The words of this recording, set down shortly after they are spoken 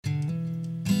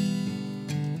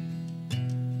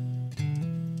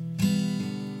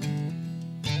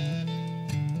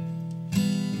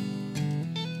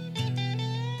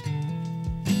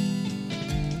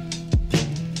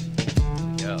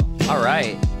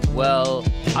right. Well,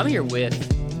 I'm here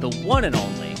with the one and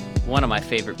only, one of my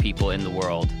favorite people in the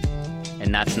world.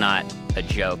 And that's not a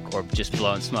joke or just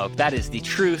blowing smoke. That is the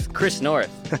truth, Chris North.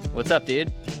 What's up,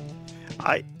 dude?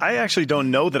 I actually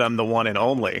don't know that I'm the one and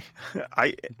only.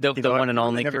 The one and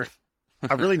only.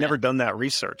 I've really never done that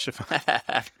research.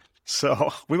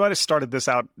 So we might have started this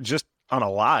out just on a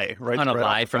lie, right? On a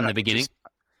lie from the beginning?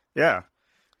 Yeah.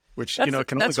 Which, can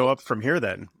only go up from here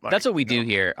then. That's what we do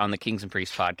here on the Kings and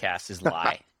Priests podcast is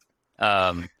lie.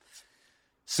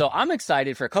 So I'm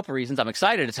excited for a couple of reasons. I'm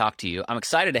excited to talk to you. I'm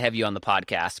excited to have you on the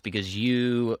podcast because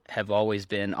you have always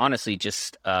been, honestly,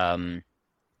 just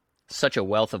such a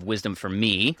wealth of wisdom for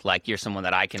me. Like you're someone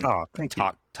that I can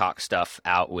talk stuff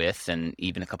out with. And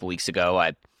even a couple weeks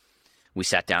ago, we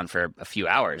sat down for a few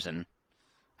hours and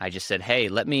I just said, hey,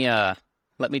 let me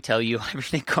tell you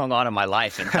everything going on in my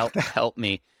life and help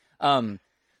me.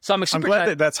 So I'm glad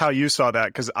that that's how you saw that,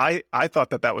 because I thought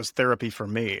that was therapy for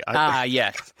me.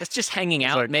 Yeah. It's just hanging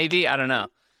out, maybe. I don't know.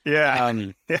 Yeah.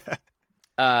 And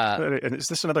is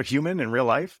this another human in real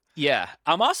life? Yeah.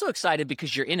 I'm also excited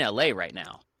because you're in LA right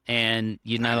now. And,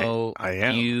 I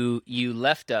am. You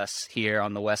left us here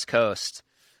on the West Coast.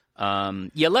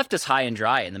 You left us high and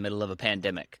dry in the middle of a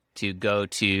pandemic to go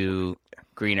to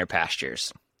greener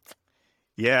pastures.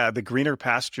 Yeah, the greener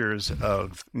pastures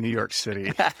of New York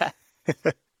City.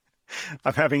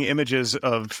 I'm having images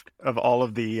of all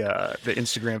of the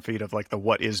Instagram feed of like the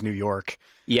what is New York.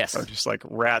 Yes. Just like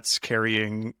rats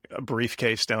carrying a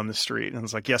briefcase down the street. And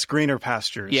it's like, yes, greener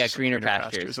pastures. Yeah, greener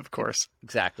pastures, of course.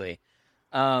 Exactly.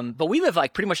 But we live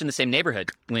like pretty much in the same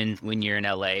neighborhood when you're in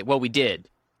LA. Well, we did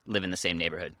live in the same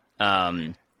neighborhood.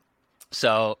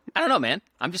 So I don't know, man.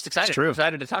 I'm just excited. It's true. I'm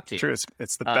excited to talk to you. True.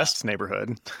 It's the best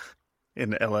neighborhood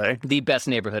in LA. The best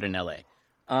neighborhood in LA.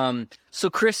 So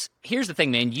Chris, here's the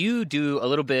thing, man. You do a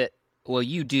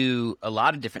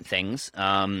lot of different things.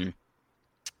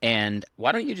 And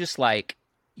why don't you just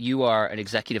you are an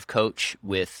executive coach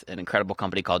with an incredible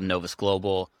company called Novus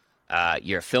Global.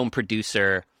 You're a film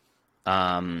producer.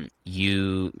 You're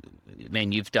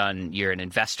an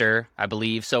investor, I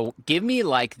believe. So give me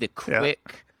the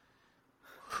quick,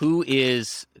 Who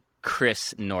is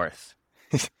Chris North?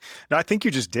 No, I think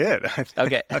you just did.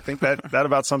 Okay. I think that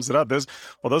about sums it up. Those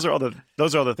are all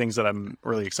the things that I'm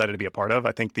really excited to be a part of.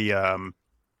 I think and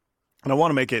I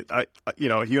want to make it,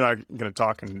 you and I are going to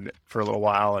talk for a little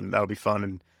while, and that'll be fun.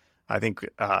 And I think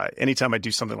anytime I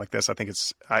do something like this, I think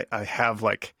I have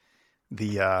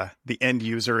the end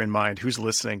user in mind who's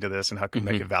listening to this and how can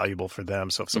make it valuable for them.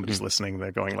 So if somebody's listening,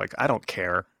 they're going I don't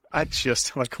care. I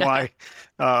just why,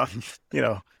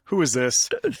 who is this?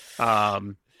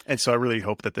 And so I really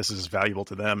hope that this is valuable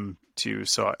to them too.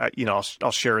 So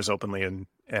I'll share as openly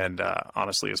and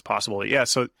honestly as possible. Yeah.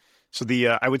 So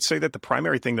I would say that the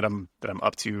primary thing that I'm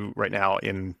up to right now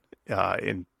in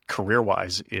career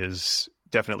wise is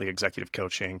definitely executive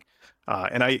coaching.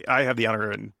 And I have the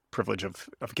honor and privilege of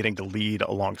getting to lead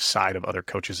alongside of other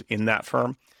coaches in that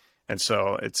firm. And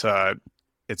so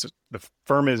the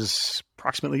firm is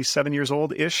approximately 7 years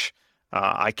old ish.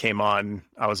 I came on,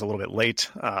 I was a little bit late,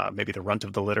 maybe the runt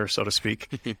of the litter, so to speak.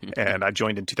 And I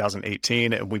joined in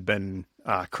 2018 and we've been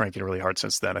cranking really hard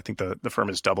since then. I think the firm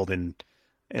has doubled in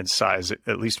size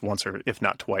at least once, or if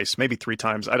not twice, maybe three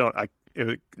times.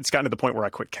 It's gotten to the point where I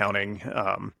quit counting.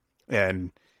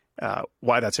 And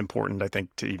why that's important, I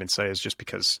think, to even say is just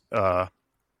because of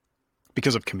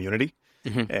community.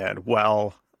 And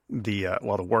while the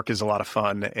work is a lot of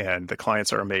fun and the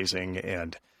clients are amazing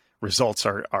and results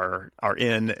are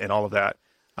in and all of that,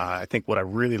 I think what I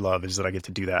really love is that I get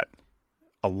to do that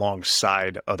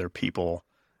alongside other people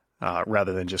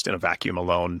rather than just in a vacuum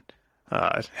alone,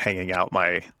 hanging out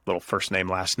my little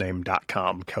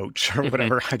firstname.last-name.com coach or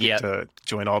whatever. I get to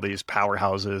join all these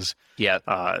powerhouses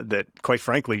that quite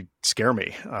frankly scare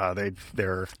me.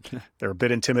 They're a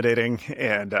bit intimidating,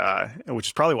 and which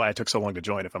is probably why it took so long to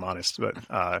join, if I'm honest. But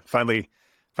finally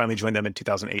joined them in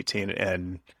 2018,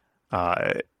 and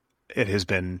it has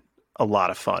been a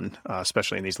lot of fun,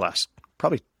 especially in these last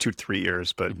probably 2 to 3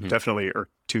 years, but definitely, or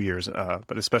 2 years,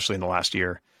 but especially in the last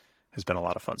year has been a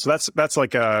lot of fun. So that's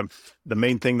the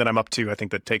main thing that I'm up to. I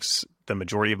think that takes the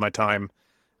majority of my time,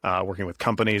 working with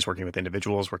companies, working with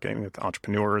individuals, working with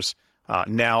entrepreneurs.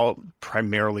 Now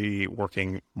primarily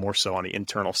working more so on the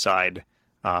internal side.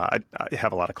 I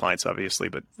have a lot of clients obviously,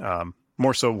 but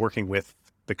more so working with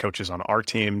the coaches on our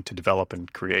team to develop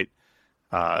and create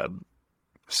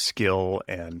skill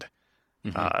and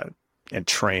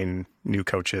train new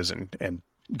coaches and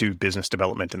do business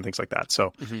development and things like that.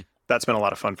 So that's been a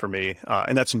lot of fun for me.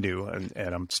 And that's new. And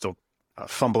I'm still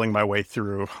fumbling my way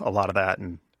through a lot of that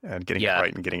and getting it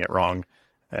right and getting it wrong.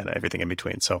 and everything in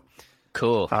between. So,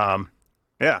 Cool.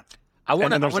 Yeah. I want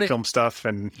And then there's to the film stuff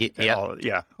and all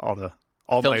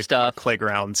film my stuff.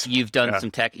 playgrounds. You've done Yeah.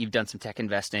 some tech. You've done some tech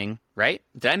investing, right?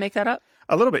 Did I make that up?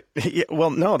 A little bit. Yeah, well,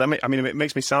 no, I mean, it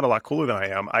makes me sound a lot cooler than I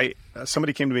am.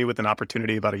 Somebody came to me with an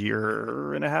opportunity about a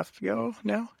year and a half ago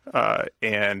now,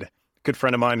 and a good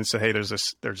friend of mine and said, "Hey, there's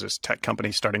this tech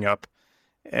company starting up,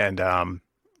 and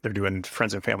they're doing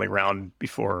friends and family round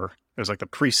before it was like the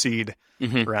pre-seed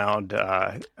round,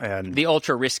 and The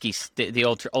ultra risky,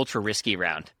 the ultra risky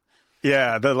round.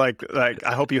 yeah, the like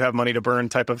I hope you have money to burn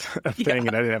type of thing,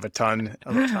 and I didn't have a ton,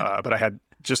 but I had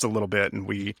just a little bit, and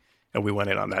we went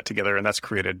in on that together, and that's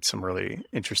created some really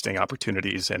interesting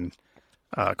opportunities and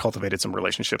cultivated some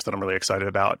relationships that I'm really excited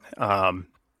about.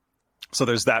 So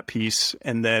there's that piece,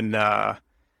 and then the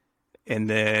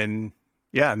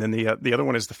other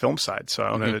one is the film side. So I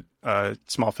own a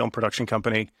small film production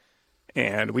company,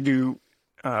 and we do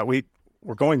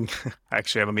we're going. I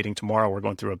actually have a meeting tomorrow. We're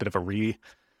going through a bit of a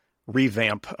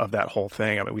revamp of that whole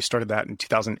thing. I mean, we started that in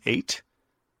 2008.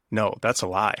 No, that's a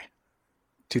lie.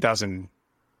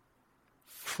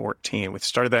 2014. We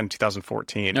started that in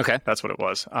 2014. Okay. That's what it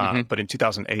was. But in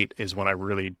 2008 is when I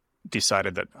really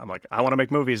decided that I'm like, I want to make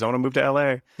movies. I want to move to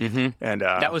LA. And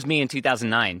That was me in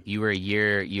 2009. You were a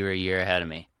year ahead of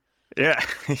me. yeah,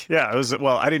 yeah. It was,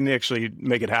 well, I didn't actually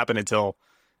make it happen until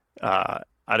I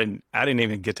didn't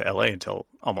even get to LA until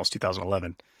almost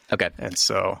 2011. Okay. And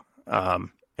so,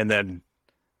 and then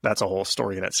that's a whole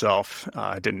story in itself.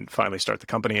 I didn't finally start the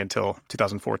company until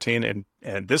 2014.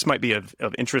 And this might be of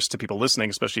interest to people listening,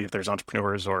 especially if there's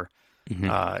entrepreneurs or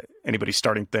anybody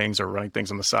starting things or running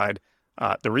things on the side.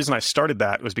 The reason I started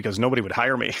that was because nobody would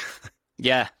hire me.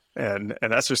 Yeah. And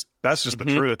that's just the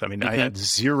truth. I mean, I had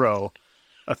zero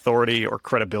authority or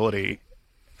credibility.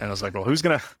 And I was like, well, who's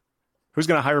going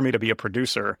to hire me to be a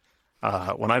producer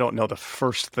when I don't know the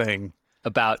first thing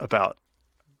about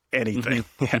anything?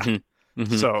 Yeah.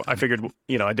 So I figured,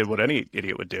 I did what any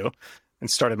idiot would do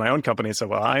and started my own company and said,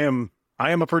 well, I am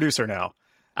a producer now.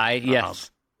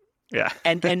 Yes. Yeah.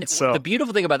 And So the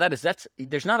beautiful thing about that is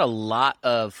there's not a lot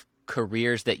of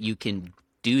careers that you can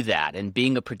do that. And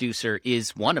being a producer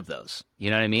is one of those, you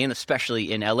know what I mean?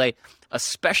 Especially in LA,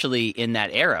 especially in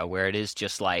that era where it is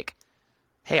just like,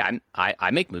 hey,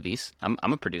 I make movies. I'm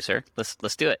a producer.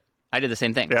 Let's do it. I did the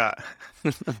same thing. Yeah.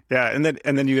 Yeah. And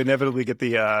then you inevitably get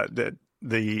the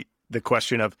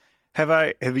question of,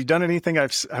 have you done anything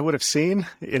I would have seen,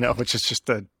 which is just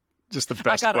the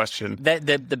best question.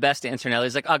 The best answer, Nelly,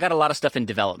 is like, I got a lot of stuff in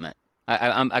development.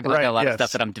 I got a lot of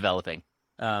stuff that I'm developing.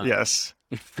 Yes.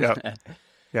 Yeah.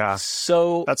 Yeah.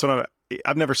 So that's what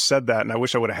I've never said that, and I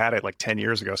wish I would have had it like 10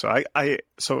 years ago. So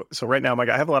so right now,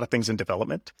 I have a lot of things in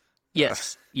development.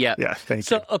 Yes. Yeah. Yeah. Thank you.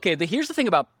 So, okay, here's the thing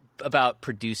about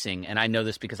producing, and I know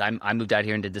this because I moved out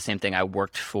here and did the same thing. I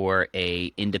worked for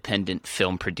a independent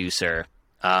film producer,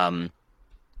 and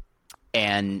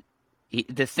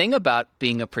the thing about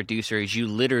being a producer is you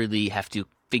literally have to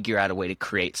figure out a way to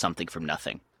create something from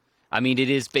nothing. I mean, it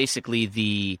is basically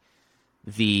the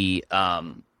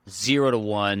 0 to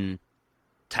 1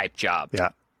 type job. Yeah.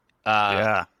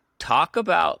 Yeah. Talk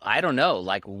about, I don't know,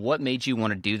 like what made you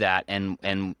want to do that,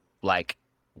 and like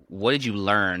what did you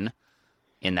learn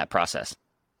in that process?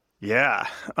 Yeah.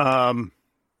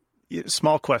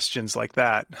 Small questions like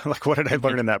that. Like, what did I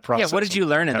learn in that process? Yeah. What did you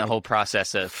learn in the whole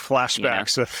process of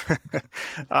flashbacks of,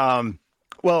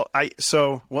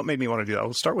 so what made me want to do that?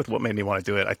 We'll start with what made me want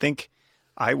to do it. I think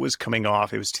I was coming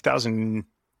off, it was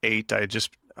 2008. I had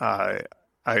just, I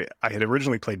had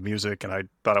originally played music, and I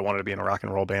thought I wanted to be in a rock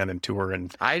and roll band and tour.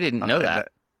 And I didn't know that.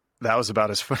 That was about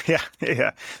as fun. Yeah.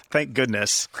 Yeah. Thank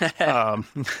goodness.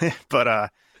 But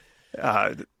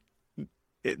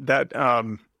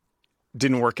that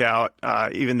didn't work out.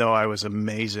 Even though I was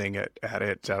amazing at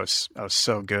it, I was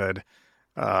so good.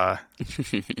 It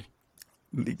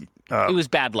was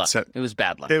bad luck. It was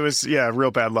bad luck. It was, real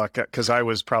bad luck, because I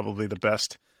was probably the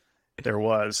best there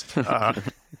was.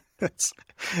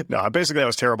 No, basically I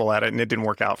was terrible at it, and it didn't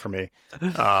work out for me.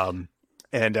 But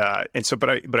I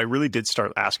really did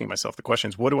start asking myself the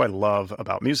questions: what do I love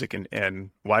about music, and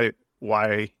why do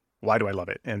I love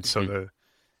it? And so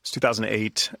it's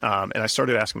 2008, and I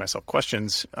started asking myself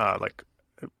questions like,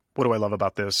 what do I love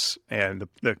about this? And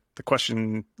the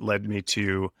question led me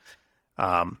to,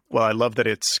 well, I love that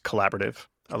it's collaborative.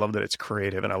 I love that it's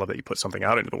creative, and I love that you put something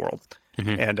out into the world.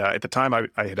 And at the time, I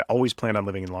had always planned on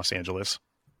living in Los Angeles.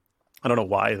 I don't know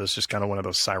why. It was just kind of one of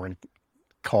those siren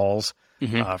calls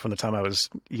from the time I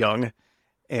was young.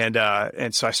 And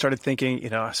so I started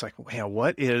thinking, I was like, man,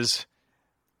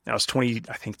 I was 20,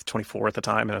 I think 24 at the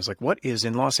time. And I was like, what is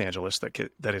in Los Angeles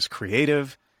that is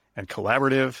creative and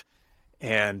collaborative,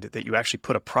 and that you actually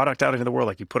put a product out into the world,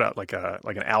 like you put out like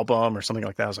an album or something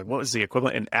like that. I was like, what was the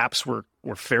equivalent? And apps were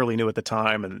fairly new at the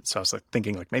time, and so I was like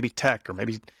thinking like maybe tech, or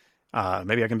maybe I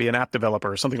can be an app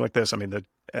developer or something like this. I mean,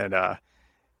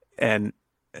 and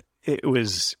it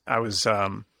was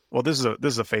well, this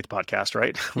is a faith podcast,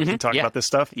 right? We can talk about this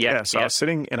stuff. Yeah. So I was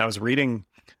sitting and I was reading.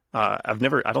 I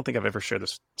don't think I've ever shared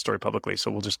this story publicly.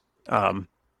 So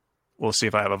we'll see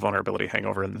if I have a vulnerability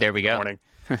hangover in the morning.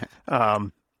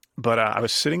 But I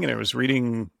was sitting and I was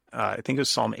reading, I think it was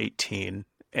Psalm 18,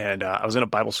 and I was in a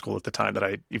Bible school at the time that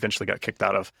I eventually got kicked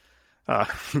out of.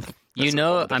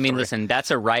 Listen,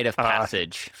 that's a rite of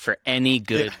passage for any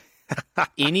good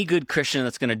Christian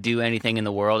that's going to do anything in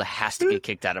the world has to get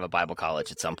kicked out of a Bible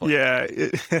college at some point. Yeah,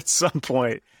 at some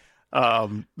point.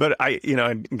 But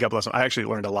and God bless them, I actually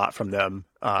learned a lot from them.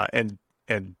 And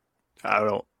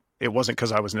it wasn't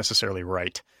because I was necessarily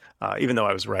right. Even though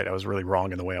I was right, I was really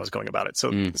wrong in the way I was going about it.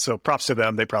 So props to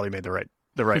them. They probably made the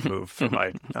right move for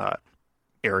my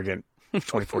arrogant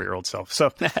 24-year-old self.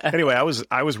 So anyway, I was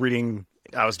doing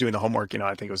the homework.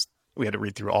 I think we had to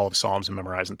read through all of Psalms and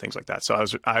memorize and things like that. So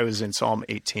I was in Psalm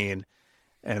 18,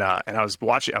 and I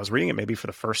was reading it maybe for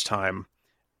the first time,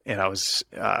 and I was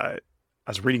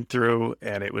reading through,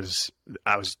 and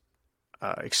I was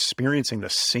experiencing the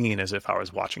scene as if I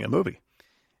was watching a movie,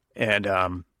 and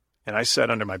I said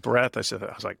under my breath, I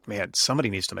was like, man, somebody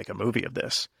needs to make a movie of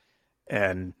this.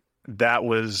 And that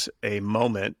was a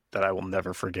moment that I will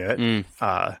never forget,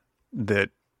 that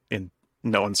in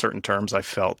no uncertain terms, I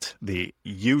felt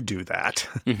you do that,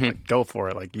 like, go for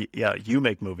it. Like, yeah, you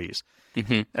make movies.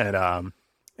 And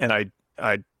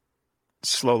I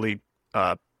slowly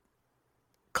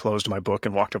closed my book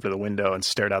and walked over to the window and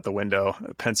stared out the window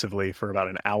pensively for about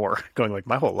an hour, going like,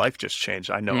 my whole life just changed.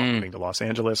 I know I'm moving to Los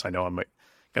Angeles. I know I'm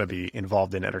going to be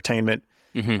involved in entertainment.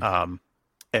 And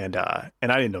I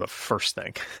didn't know the first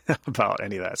thing about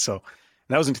any of that. So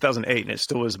that was in 2008, and it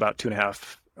still was about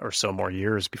 2.5 or so more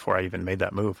years before I even made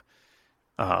that move.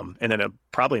 And then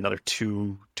probably another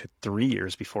 2 to 3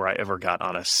 years before I ever got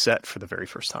on a set for the very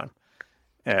first time.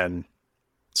 And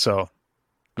so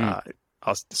I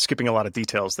was skipping a lot of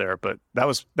details there, but that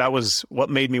was what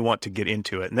made me want to get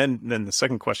into it. And then the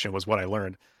second question was what I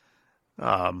learned.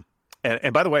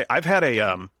 And by the way, I've had I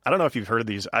don't know if you've heard of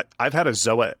these. I've had a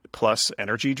Zoa Plus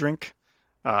energy drink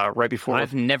right before.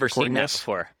 I've never seen that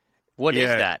before. What is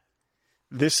that?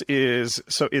 This is,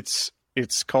 so it's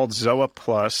called Zoa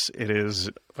Plus. It is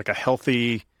like a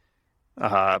healthy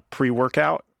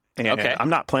pre-workout. And I'm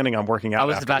not planning on working out. I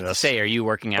was about to say, are you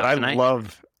working out tonight?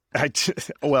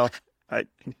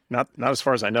 Not as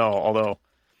far as I know, although,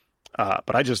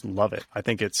 but I just love it. I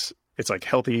think it's like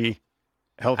healthy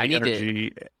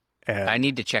energy. I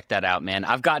need to check that out, man.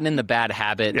 I've gotten in the bad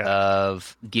habit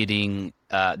of getting,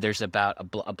 there's about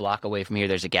a block away from here,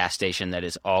 there's a gas station that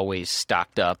is always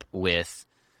stocked up with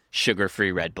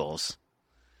sugar-free Red Bulls.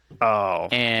 Oh.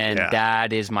 And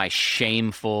that is my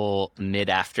shameful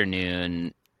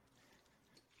mid-afternoon.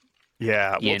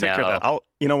 Yeah, we'll take care of that.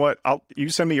 You know what? You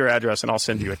send me your address and I'll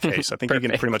send you a case. I think you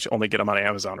can pretty much only get them on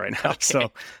Amazon right now.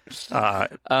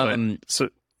 Okay.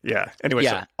 Yeah. Anyway,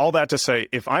 so all that to say,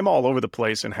 if I'm all over the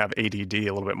place and have ADD a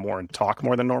little bit more and talk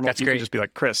more than normal, you can just be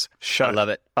like, Chris, shut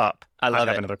up. I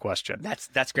have another question.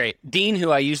 That's great. Dean, who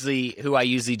I usually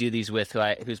do these with,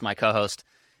 who's my co-host,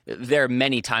 there are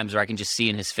many times where I can just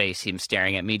see in his face him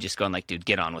staring at me, just going like, dude,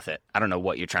 get on with it. I don't know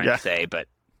what you're trying to say, but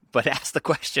ask the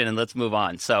question and let's move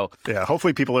on. So yeah,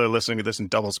 hopefully people are listening to this in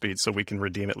double speed so we can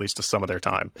redeem at least to some of their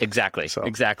time. Exactly.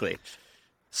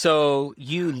 So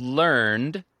you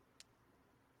learned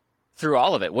through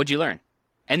all of it. What'd you learn?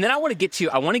 And then I want to get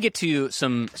to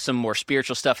some more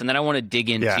spiritual stuff, and then I want to dig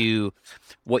into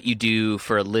what you do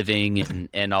for a living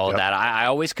and all of that. I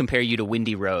always compare you to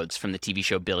Wendy Rhodes from the TV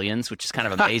show Billions, which is kind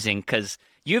of amazing because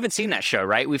you haven't seen that show,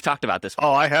 right? We've talked about this before.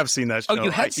 Oh, I have seen that show. Oh,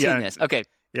 you have seen this? Okay.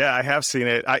 Yeah, I have seen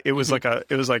it. It was like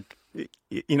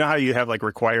you know how you have like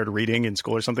required reading in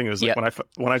school or something? It was like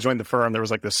when I joined the firm, there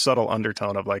was like this subtle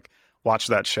undertone of like, watch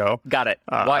that show. Got it.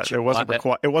 Watch it. It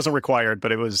wasn't required,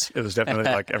 but it was definitely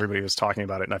like everybody was talking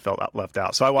about it, and I felt left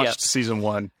out. So I watched season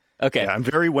 1. Okay. Yeah, I'm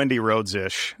very Wendy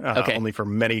Rhodes-ish, only for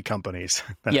many companies.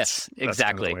 Yes, exactly. That's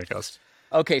kind of the way it goes.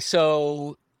 Okay,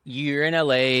 so you're in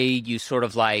LA. You sort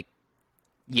of like,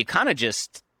 you kind of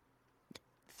just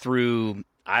through,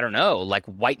 I don't know, like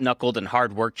white knuckled and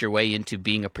hard worked your way into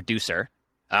being a producer.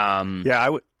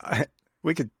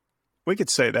 We could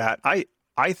say that. I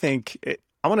think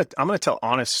I'm gonna tell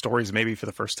honest stories maybe for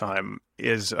the first time.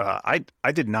 I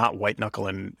did not white knuckle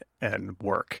and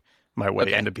work my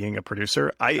way into being a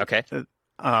producer. I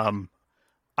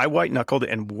white knuckled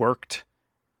and worked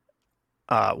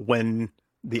when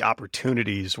the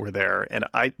opportunities were there.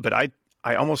 I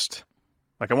almost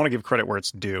like, I want to give credit where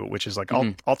it's due, which is like,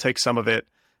 I'll take some of it.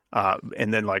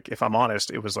 And then like, if I'm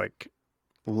honest, it was like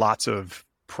lots of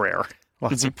prayer,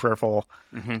 lots of prayerful,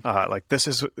 like this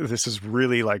is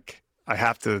really like, I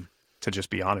have to just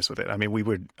be honest with it. I mean, we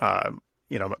would,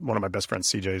 one of my best friends,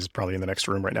 CJ, is probably in the next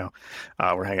room right now.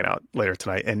 We're hanging out later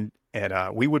tonight, and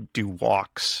we would do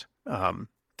walks. And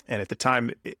at the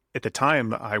time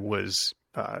I was,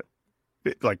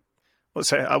 like, let's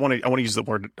say I want to use the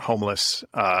word homeless,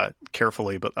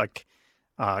 carefully, but like,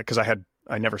 cause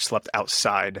I never slept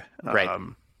outside. Right.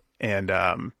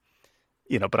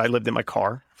 But I lived in my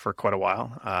car for quite a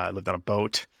while. I lived on a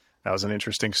boat. That was an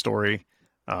interesting story.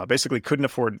 Basically couldn't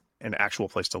afford an actual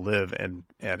place to live. And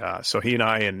so he and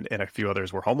I and a few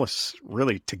others were homeless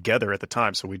really together at the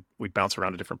time. So we'd bounce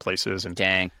around to different places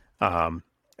and,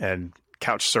 and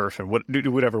couch surf and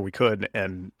do whatever we could.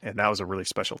 And that was a really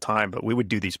special time, but we would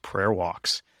do these prayer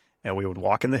walks, and we would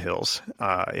walk in the hills,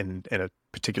 in a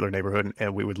particular neighborhood.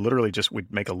 And we would literally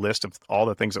we'd make a list of all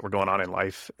the things that were going on in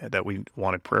life that we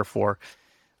wanted prayer for.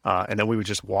 And then we would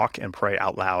just walk and pray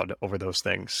out loud over those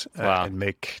things, and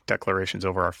make declarations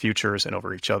over our futures and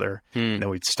over each other. And then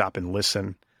we'd stop and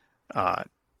listen,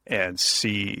 and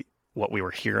see what we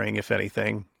were hearing, if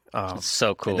anything.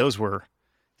 So cool. And those were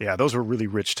really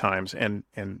rich times. And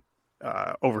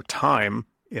over time,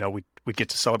 we'd get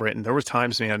to celebrate. And there was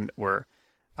times, man, where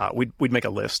we'd make a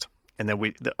list, and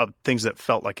then of things that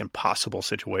felt like impossible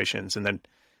situations. And then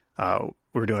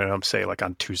we were doing it, say, like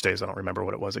on Tuesdays. I don't remember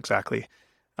what it was exactly.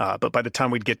 But by the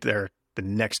time we'd get there the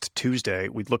next Tuesday,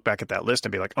 we'd look back at that list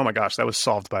and be like, oh my gosh, that was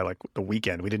solved by like the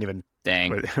weekend. We didn't even,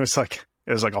 dang. It was like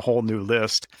a whole new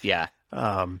list. Yeah.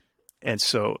 And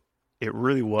so it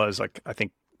really was like, I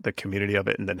think the community of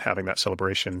it, and then having that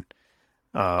celebration,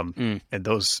 and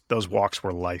those walks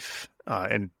were life.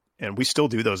 And we still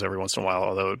do those every once in a while,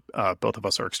 although, both of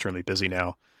us are extremely busy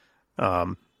now.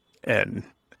 And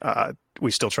we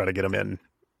still try to get them in,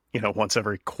 once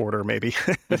every quarter, maybe,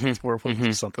 or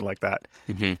something like that.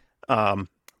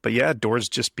 But yeah, doors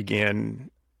just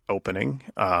began opening,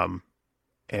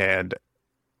 and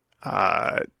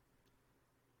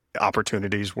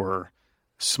opportunities were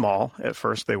small at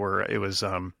first.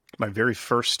 My very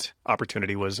first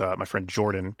opportunity was my friend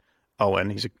Jordan Owen.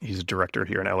 He's a director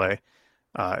here in LA.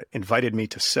 Invited me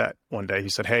to set one day. He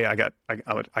said, "Hey, I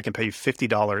can pay you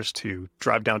 $50 to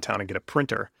drive downtown and get a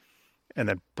printer, and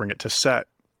then bring it to set."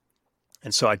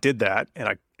 And so I did that,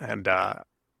 and I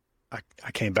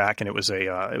came back, and it was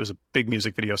a big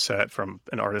music video set from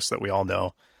an artist that we all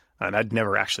know, and I'd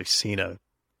never actually seen a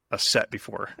set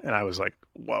before, and I was like,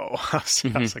 whoa! I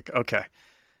was like, okay.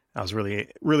 I was really,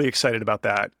 really excited about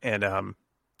that, and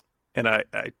I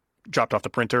dropped off the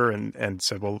printer and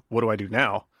said, well, what do I do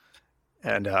now?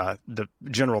 And the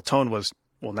general tone was,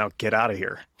 well, now get out of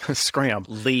here, scram,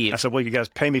 leave. I said, well, you guys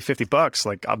pay me $50,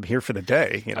 like I'm here for the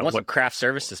day. I want some craft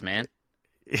services, man.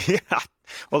 Yeah.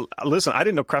 Well, listen, I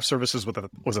didn't know craft services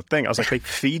was a thing. I was like, they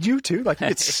feed you too? Like you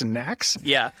get snacks?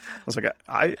 Yeah. I was like,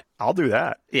 I'll do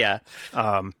that. Yeah.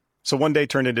 So one day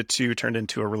turned into two, turned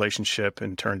into a relationship,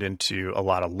 and turned into a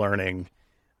lot of learning.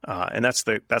 And that's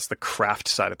the craft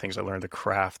side of things. I learned the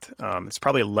craft. It's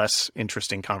probably a less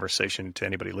interesting conversation to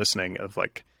anybody listening of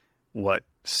like what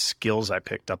skills I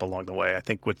picked up along the way. I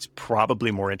think what's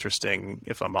probably more interesting,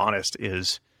 if I'm honest,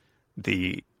 is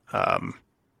the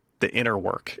inner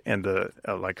work and the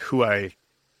like who I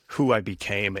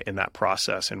became in that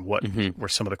process, and what were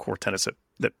some of the core tenets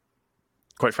that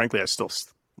quite frankly I still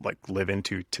like live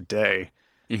into today,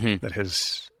 that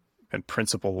has been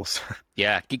principles.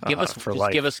 Yeah, give us for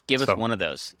life. Give us one of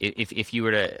those.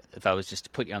 If I was just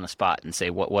to put you on the spot and say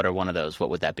what are one of those,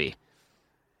 what would that be?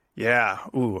 Yeah.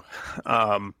 Ooh.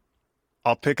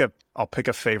 I'll pick a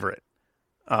favorite.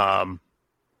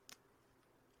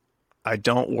 I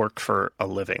don't work for a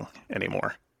living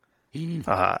anymore.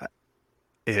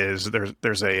 There's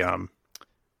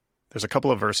a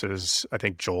couple of verses, I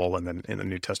think Joel, and then in the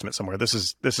New Testament somewhere. This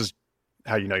is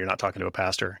how you know you're not talking to a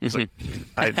pastor. It's like,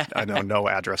 I know no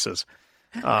addresses.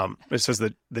 It says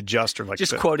that the just are like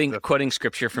just quoting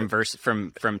scripture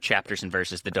from chapters and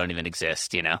verses that don't even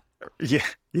exist. Yeah.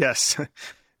 Yes.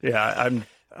 Yeah.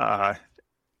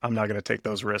 I'm not going to take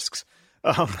those risks.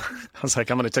 I was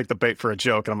like, I'm going to take the bait for a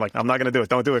joke, and I'm like, I'm not going to do it.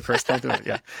 Don't do it, Chris. Don't do it.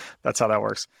 Yeah, that's how that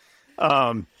works.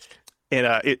 And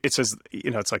it says,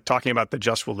 it's like talking about the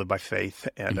just will live by faith,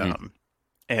 and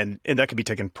and that could be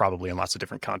taken probably in lots of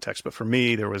different contexts. But for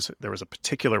me, there was a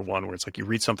particular one where it's like you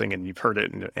read something and you've heard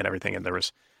it and everything, and there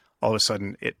was all of a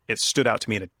sudden it stood out to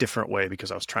me in a different way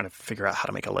because I was trying to figure out how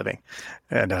to make a living,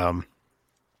 and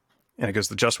And it goes,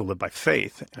 the just will live by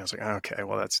faith. And I was like, okay,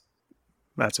 well,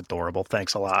 that's adorable.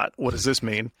 Thanks a lot. What does this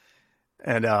mean?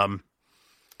 And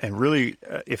really,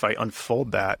 if I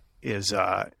unfold that, is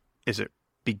it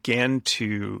began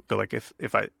to go like,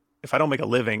 if I don't make a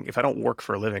living, if I don't work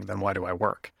for a living, then why do I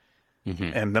work?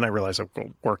 Mm-hmm. And then I realized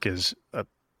that work is a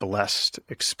blessed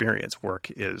experience.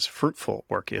 Work is fruitful.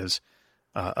 Work is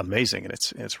amazing, and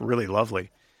it's really lovely.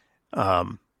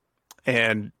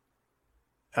 And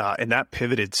that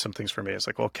pivoted some things for me. It's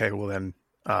like, okay, well then,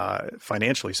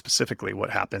 financially, specifically,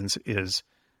 what happens is,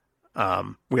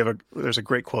 there's a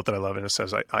great quote that I love, and it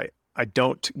says, I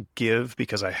don't give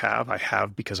because I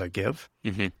have because I give.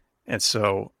 Mm-hmm. And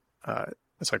so,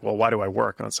 it's like, well, why do I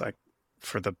work? And it's like,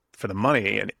 for the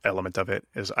money and element of it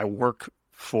is I work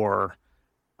for,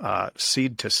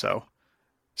 seed to sow.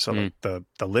 So the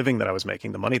living that I was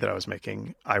making, the money that I was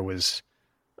making, I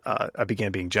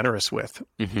began being generous with.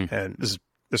 Mm-hmm. And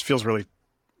this feels really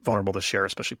vulnerable to share,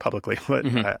 especially publicly, but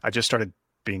I just started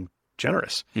being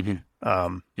generous. Mm-hmm.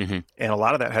 And a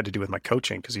lot of that had to do with my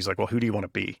coaching, because he's like, well, who do you want to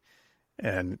be?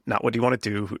 And not what do you want to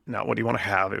do, not what do you want to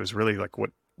have. It was really like,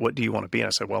 what do you want to be? And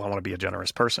I said, well, I want to be a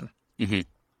generous person. Mm-hmm.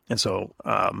 And so,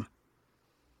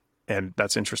 and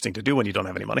that's interesting to do when you don't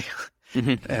have any money.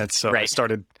 Mm-hmm. And so I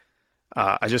started,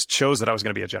 I just chose that I was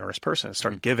going to be a generous person. I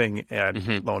started giving,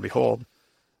 and lo and behold,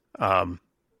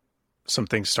 some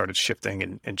things started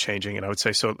shifting and changing. And I would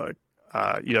say, so,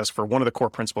 yes, for one of the core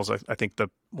principles, I think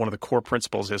one of the core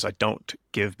principles is I don't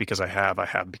give because I have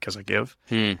because I give.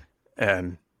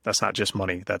 And that's not just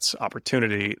money. That's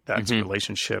opportunity. That's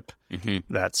relationship.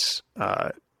 That's,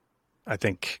 I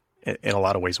think, in a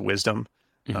lot of ways, wisdom.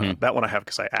 That one I have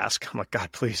because I ask. I'm like,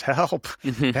 God, please help,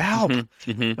 help.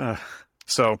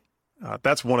 So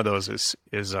that's one of those is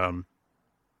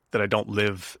that I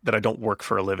don't work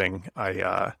for a living.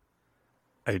 I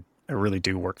really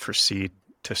do work for seed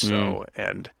to sow,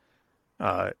 and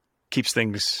keeps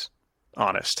things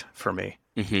honest for me.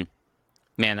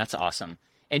 Man, that's awesome.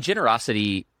 And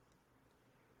generosity,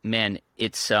 man,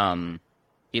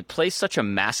 it plays such a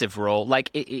massive role. Like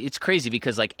it's crazy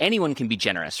because like anyone can be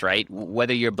generous, right?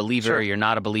 Whether you're a believer or you're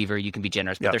not a believer, you can be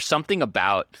generous. But there's something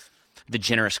about the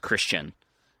generous Christian,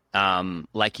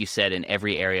 like you said, in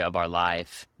every area of our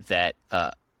life that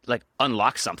like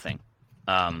unlocks something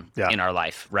in our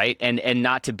life, right? And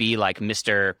not to be like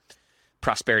Mr.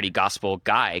 Prosperity Gospel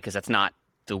guy, because that's not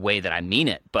the way that I mean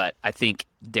it. But I think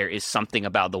there is something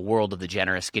about the world of the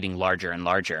generous getting larger and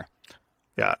larger.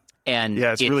 Yeah. And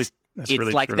it's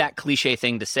really like true. that cliche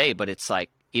thing to say, but it's like,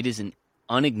 it is an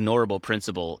unignorable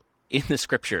principle in the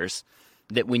scriptures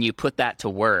that when you put that to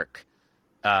work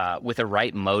with a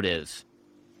right motive,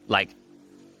 like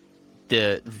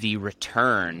the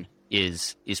return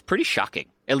is pretty shocking.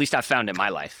 At least I've found in my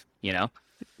life, you know?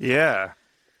 Yeah,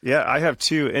 I have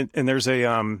too. And there's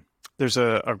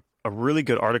a really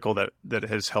good article that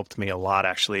has helped me a lot,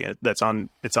 actually. It's on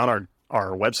our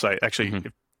website. Actually,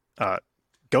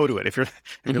 go to it if you're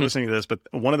listening to this. But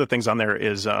one of the things on there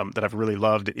is that I've really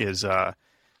loved is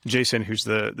Jason, who's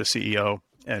the CEO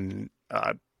and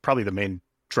probably the main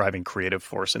driving creative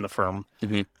force in the firm,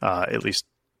 at least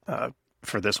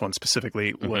for this one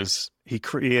specifically, was he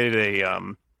created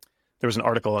there was an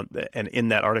article, and in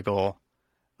that article,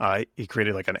 he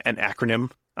created like an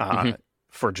acronym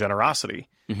for generosity,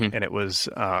 and it was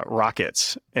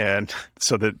rockets. And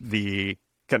so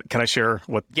can I share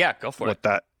what? Yeah, go for it.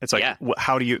 That it's like,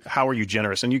 how are you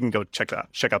generous? And you can go check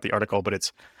out the article, but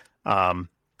it's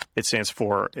it stands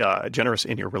for generous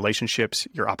in your relationships,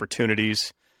 your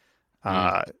opportunities.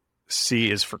 C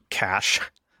is for cash.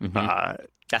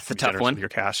 That's the tough one. With your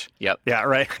cash. Yep. Yeah.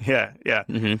 Right. Yeah.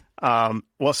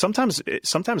 Well, sometimes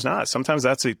not. Sometimes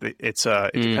it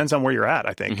depends on where you're at.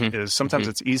 I think is sometimes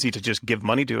it's easy to just give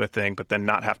money to a thing, but then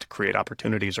not have to create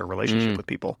opportunities or relationship with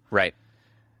people. Right.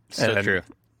 So true.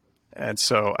 And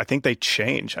so I think they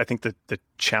change. I think that the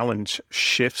challenge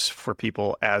shifts for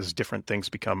people as different things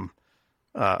become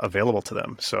available to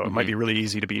them. So it might be really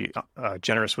easy to be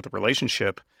generous with a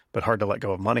relationship, but hard to let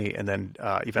go of money. And then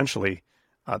eventually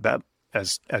that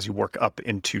as you work up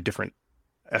into different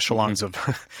echelons of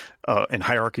and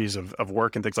hierarchies of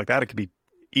work and things like that, it could be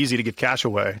easy to give cash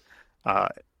away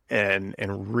and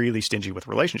really stingy with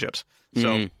relationships.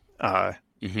 So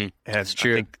and That's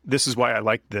true. I think this is why I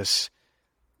like this.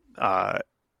 The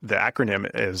acronym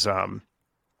is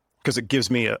because it gives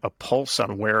me a pulse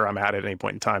on where I'm at any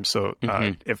point in time. So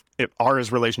if R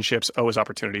is relationships, O is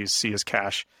opportunities, C is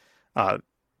cash,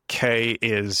 K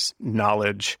is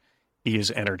knowledge, E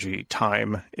is energy,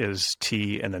 time is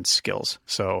T, and then skills.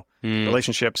 So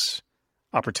relationships,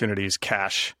 opportunities,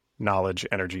 cash, knowledge,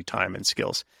 energy, time, and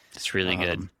skills. That's really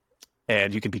good.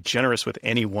 And you can be generous with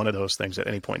any one of those things at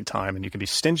any point in time, and you can be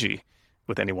stingy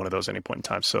with any one of those at any point in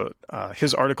time. So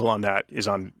his article on that is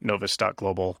on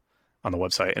novus.global on the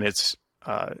website, and it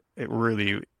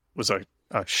really was a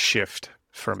shift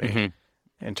for me.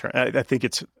 I think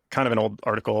it's kind of an old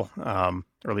article, or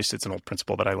at least it's an old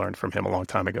principle that I learned from him a long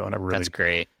time ago, and I really That's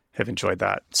great. have enjoyed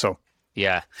that. So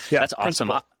yeah, that's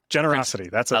awesome. Generosity.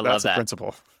 That's a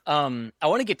principle. I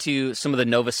want to get to some of the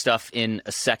Nova stuff in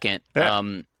a second.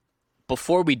 Yeah.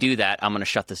 Before we do that, I'm going to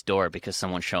shut this door because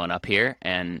someone's showing up here,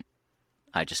 and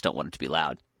I just don't want it to be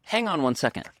loud. Hang on one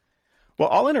second. Well,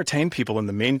 I'll entertain people in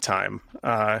the meantime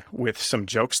with some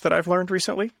jokes that I've learned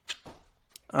recently.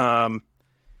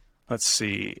 Let's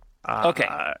see. Okay.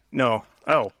 No.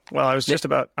 Oh, well, I was just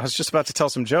about to tell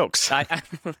some jokes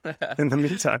in the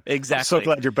meantime. Exactly. I'm so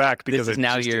glad you're back because I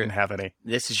now didn't have any.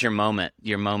 This is your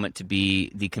moment to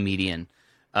be the comedian.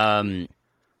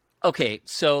 Okay,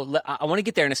 so I want to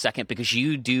get there in a second because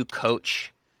you do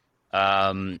coach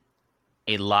a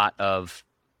lot of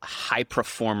high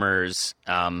performers,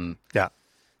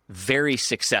 very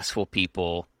successful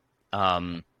people,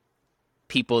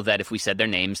 people that if we said their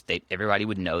names, everybody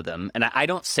would know them. And I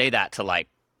don't say that to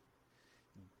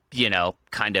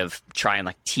kind of try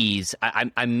and tease.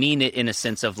 I mean it in a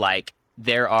sense of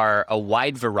there are a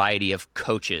wide variety of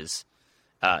coaches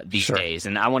these days.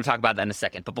 And I want to talk about that in a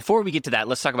second. But before we get to that,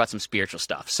 let's talk about some spiritual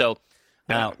stuff. So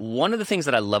one of the things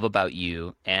that I love about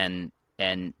you and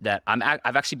that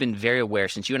I've actually been very aware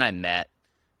since you and I met,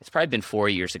 it's probably been 4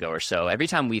 years ago or so. Every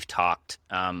time we've talked,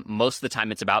 most of the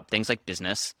time it's about things like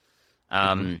business.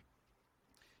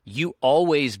 You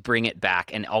always bring it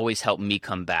back and always help me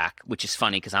come back, which is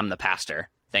funny because I'm the pastor.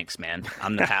 Thanks, man.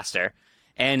 I'm the pastor.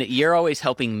 And you're always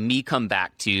helping me come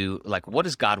back to what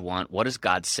does God want? What is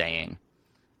God saying?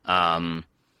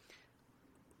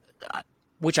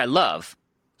 Which I love.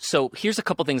 So here's a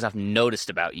couple things I've noticed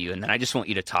about you, and then I just want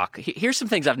you to talk. Here's some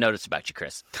things I've noticed about you,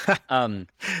 Chris.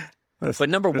 But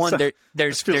number one,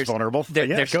 there's vulnerable. Go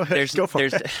ahead. Go for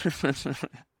it.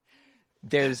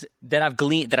 There's that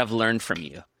I've learned from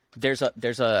you. There's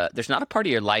not a part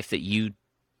of your life that you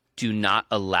do not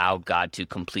allow God to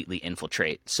completely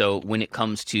infiltrate. So when it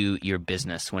comes to your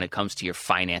business, when it comes to your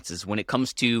finances, when it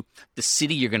comes to the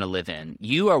city you're going to live in,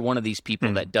 you are one of these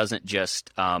people that doesn't just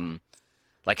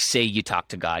say you talk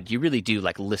to God. You really do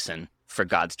listen for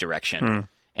God's direction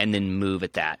and then move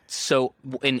at that. So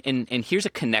and here's a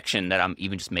connection that I'm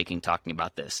even just making talking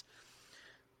about this.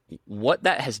 What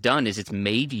that has done is it's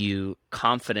made you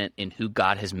confident in who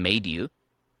God has made you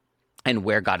and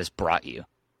where God has brought you.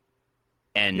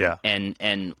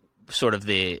 And sort of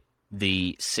the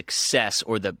success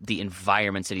or the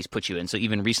environments that he's put you in. So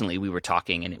even recently we were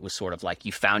talking and it was sort of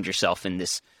you found yourself in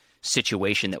this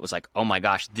situation that was oh my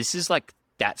gosh, this is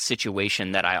that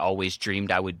situation that I always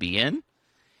dreamed I would be in.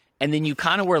 And then you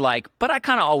kind of were but I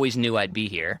kind of always knew I'd be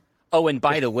here. Oh, and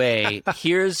by the way,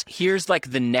 here's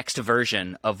the next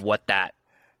version of what that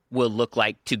will look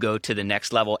like to go to the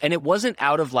next level. And it wasn't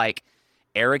out of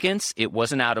arrogance. It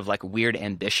wasn't out of weird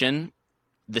ambition.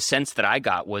 The sense that I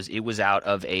got was it was out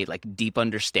of a deep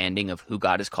understanding of who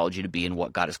God has called you to be and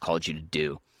what God has called you to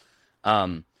do.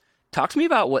 Talk to me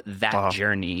about what that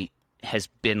journey has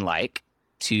been like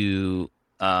to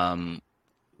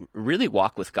really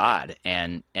walk with God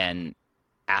and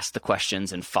ask the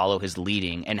questions and follow his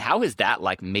leading. And how has that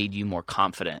made you more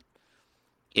confident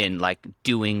in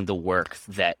doing the work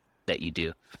that you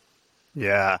do?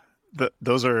 Yeah.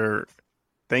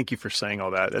 Thank you for saying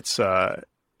all that. It's, I'll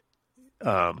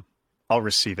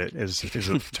receive it is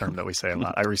a term that we say a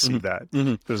lot. I receive that.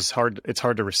 It's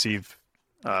hard to receive,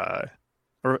 or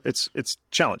it's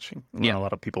challenging. A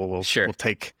lot of people will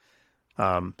take,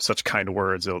 such kind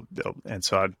words. And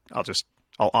so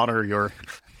I'll honor your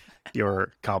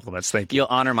compliments. Thank you. You'll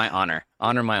honor my honor.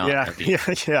 Honor my honor. Yeah.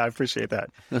 I appreciate that.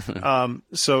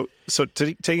 So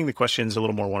taking the questions a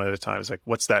little more one at a time is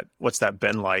what's that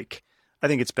been like? I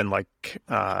think it's been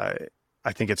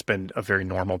I think it's been a very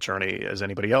normal journey as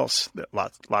anybody else.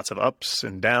 Lots of ups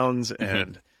and downs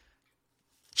and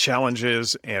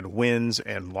challenges and wins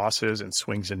and losses and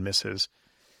swings and misses.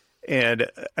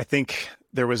 And I think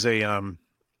there was a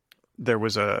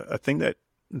thing that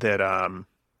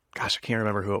gosh, I can't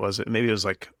remember who it was. Maybe it was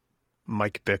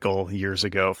Mike Bickle years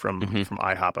ago from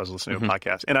IHOP. I was listening to a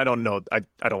podcast, and I don't know. I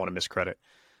don't want to miscredit.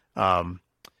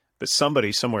 But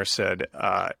somebody somewhere said,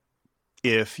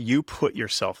 if you put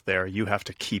yourself there, you have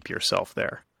to keep yourself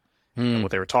there. And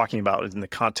what they were talking about in the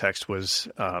context was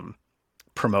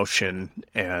promotion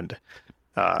and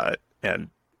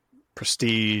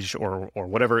prestige or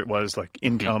whatever it was,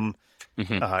 income.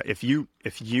 If you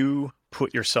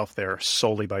put yourself there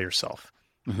solely by yourself,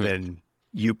 Mm-hmm.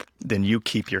 then you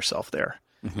keep yourself there.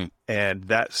 Mm-hmm. And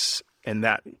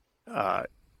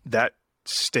that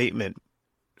statement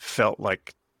felt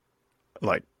like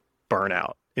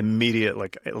burnout, immediate,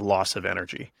 like loss of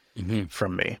energy Mm-hmm.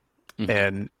 from me.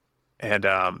 Mm-hmm.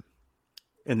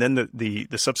 And then the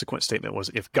subsequent statement was,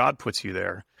 if God puts you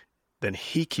there, then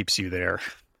he keeps you there,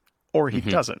 or he Mm-hmm.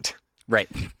 doesn't. Right.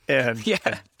 And, Yeah.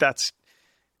 and that's,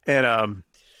 and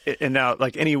now,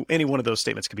 like any one of those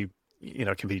statements can be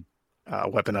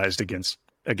weaponized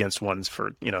against ones for,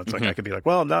 it's like, Mm-hmm. I could be like,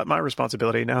 well, not my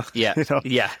responsibility now. Yeah.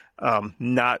 Yeah.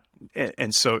 Not,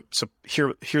 and so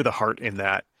here the heart in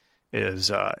that is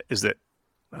that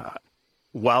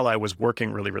while I was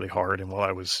working really, really hard, and while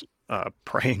I was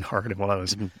praying hard, and while I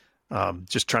was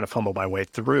just trying to fumble my way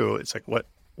through, it's like,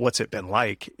 what's it been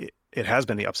like? It has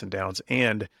been the ups and downs,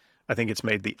 and I think it's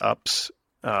made the ups,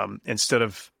 instead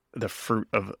of the fruit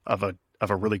of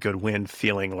a really good win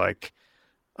feeling like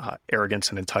arrogance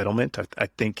and entitlement. I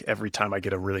think every time I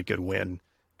get a really good win,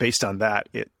 based on that,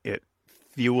 it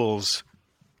fuels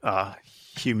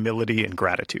humility and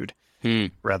gratitude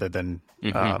rather than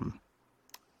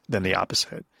the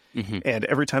opposite. Mm-hmm. And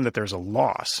every time that there's a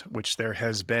loss, which there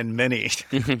has been many,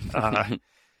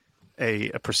 a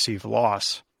perceived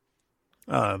loss,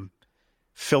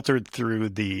 filtered through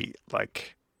the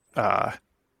like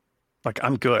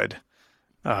I'm good,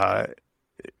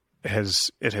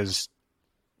 has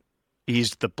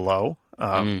eased the blow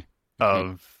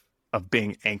of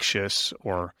being anxious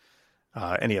or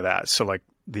any of that. So like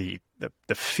the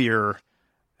fear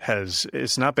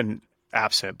it's not been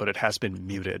absent, but it has been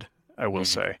muted, I will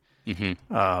say.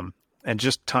 Mm-hmm. And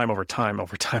just time over time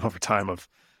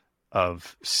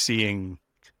of seeing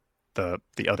the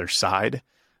other side,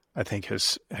 I think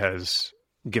has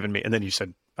given me. And then you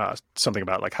said something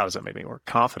about like, how does that make me more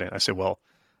confident? I said, well,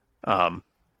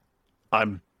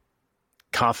 I'm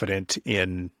confident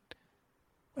in,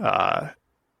 I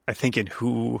think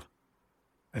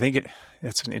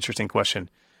it's an interesting question.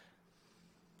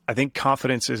 I think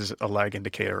confidence is a lag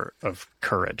indicator of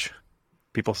courage.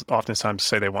 People oftentimes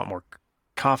say they want more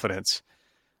confidence.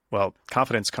 Well,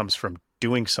 confidence comes from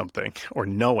doing something or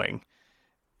knowing.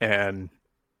 And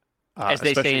as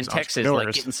they say in as Texas,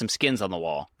 like getting some skins on the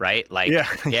wall, right? Like, yeah,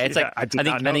 it's like, I did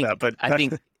not know that, but I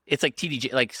think it's like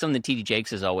TD, like something TD Jakes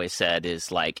has always said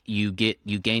is like, you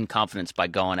gain confidence by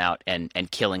going out and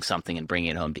killing something and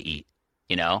bringing it home to eat,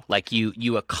 like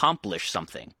you accomplish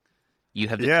something. You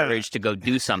have the courage to go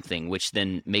do something, which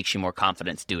then makes you more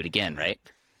confident to do it again, right?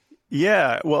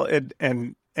 Yeah. Well,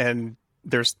 and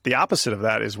there's the opposite of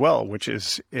that as well, which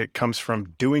is it comes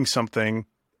from doing something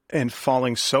and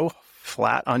falling so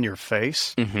flat on your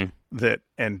face that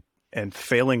and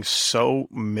failing so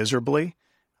miserably,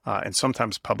 and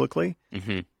sometimes publicly,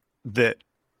 that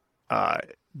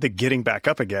the getting back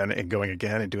up again and going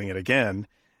again and doing it again,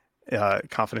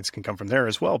 confidence can come from there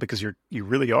as well, because you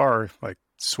really are like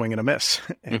swing and a miss,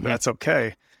 and that's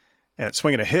okay. And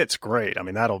swing and a hit's great. I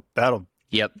mean, that'll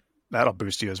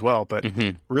boost you as well. But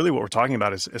really what we're talking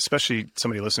about is, especially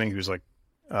somebody listening who's like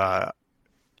an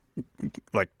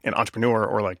entrepreneur,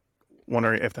 or like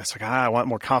wondering if that's like, I want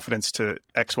more confidence to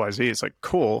X, Y, Z. It's like,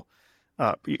 cool.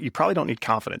 You probably don't need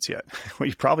confidence yet. What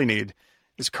you probably need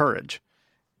is courage.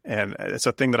 And it's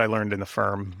a thing that I learned in the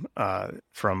firm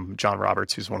from John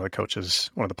Roberts, who's one of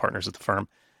the partners at the firm,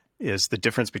 is the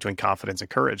difference between confidence and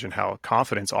courage, and how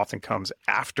confidence often comes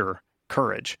after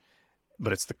courage.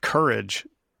 But it's the courage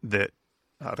that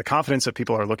the confidence that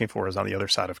people are looking for is on the other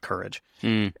side of courage.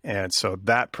 And so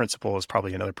that principle is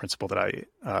probably another principle that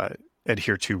I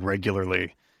adhere to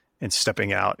regularly in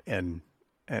stepping out and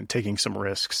taking some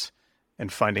risks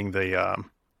and finding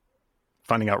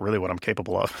out really what I'm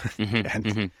capable of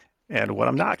and what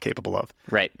I'm not capable of.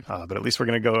 Right. But at least we're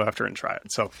going to go after it and try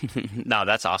it. So no,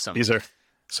 that's awesome. These are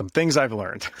some things I've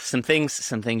learned. Some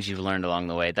things you've learned along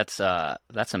the way. That's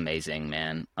amazing,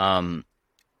 man.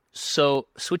 So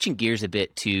switching gears a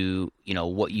bit to,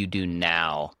 what you do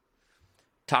now,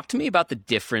 talk to me about the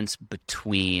difference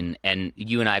between, and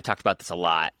you and I have talked about this a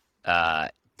lot,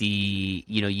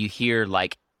 you hear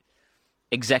like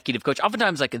executive coach,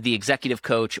 oftentimes like the executive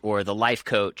coach or the life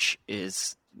coach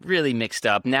is really mixed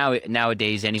up.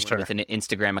 Nowadays, anyone with an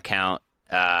Instagram account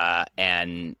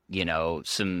and,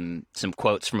 some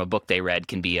quotes from a book they read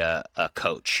can be a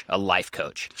coach, a life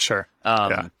coach. Sure.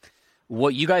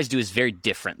 What you guys do is very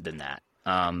different than that.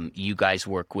 You guys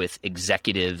work with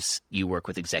executives, you work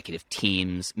with executive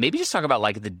teams. Maybe just talk about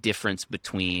like the difference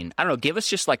between, I don't know, give us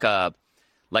just like a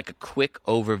quick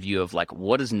overview of like,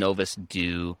 what does Novus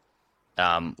do?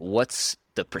 What's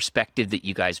the perspective that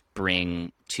you guys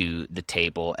bring to the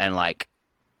table? And like,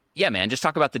 yeah, man, just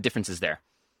talk about the differences there.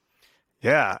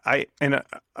 Yeah, I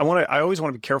always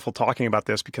want to be careful talking about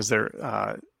this because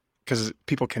because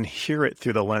people can hear it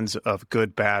through the lens of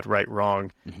good, bad, right,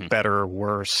 wrong, Hmm. better,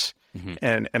 worse, Hmm.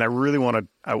 and I really want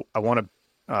to I want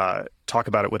to talk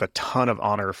about it with a ton of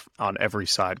honor on every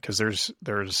side because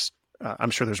there's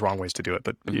I'm sure there's wrong ways to do it,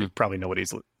 but Hmm. probably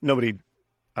nobody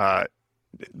uh,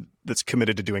 that's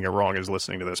committed to doing it wrong is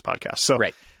listening to this podcast. So,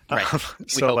 Right. Right. We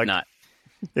so hope like, not.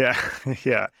 yeah,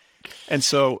 yeah. And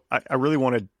so I really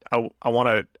wanted, I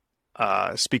want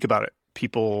to speak about it,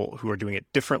 people who are doing it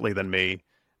differently than me,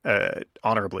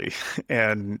 honorably,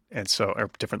 and so or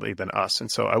differently than us. And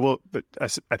so I will, but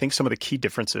I think some of the key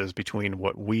differences between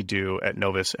what we do at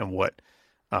Novus and what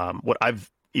I've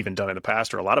even done in the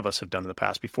past, or a lot of us have done in the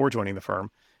past before joining the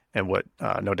firm, and what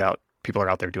no doubt people are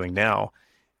out there doing now,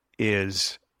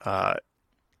 is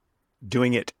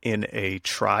doing it in a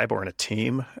tribe or in a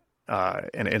team,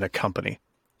 and in a company.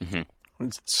 Hmm.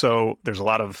 So there's a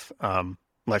lot of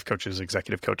life coaches,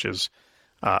 executive coaches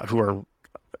who are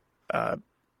uh,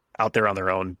 out there on their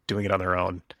own, doing it on their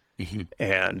own, Hmm.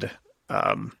 and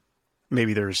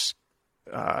maybe there's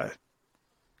uh,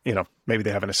 maybe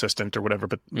they have an assistant or whatever.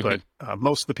 But Hmm.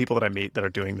 most of the people that I meet that are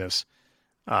doing this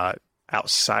uh,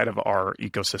 outside of our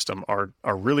ecosystem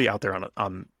are really out there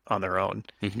on their own.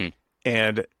 Hmm.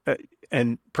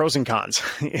 And pros and cons.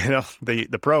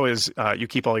 The pro is you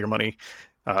keep all your money.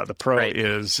 The pro Right.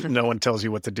 is no one tells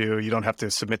you what to do. You don't have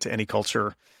to submit to any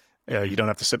culture. You don't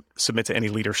have to submit to any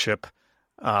leadership.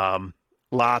 Um,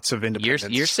 Lots of You're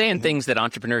independence. saying things that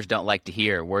entrepreneurs don't like to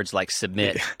hear. Words like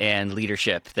submit and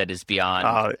leadership that is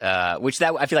beyond, which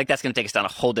that I feel like that's going to take us down a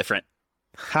whole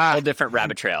Ha. different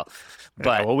rabbit trail. Yeah,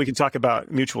 But well, we can talk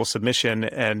about mutual submission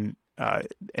and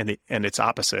its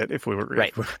opposite if we were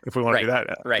right, if we want to right,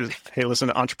 do that. right. Hey,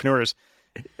 listen, entrepreneurs,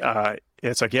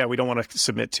 it's like, yeah, we don't want to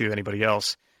submit to anybody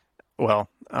else. Well,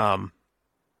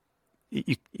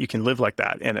 you can live like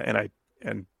that,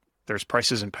 and there's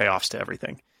prices and payoffs to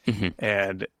everything. Hmm.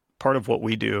 And part of what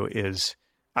we do is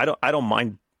I don't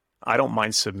mind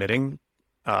submitting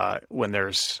when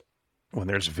there's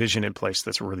vision in place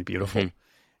that's really beautiful. Hmm.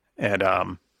 And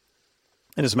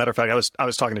and as a matter of fact, I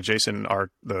was talking to Jason,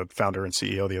 the founder and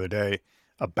CEO, the other day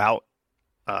about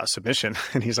submission,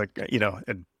 and he's like,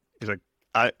 and he's like,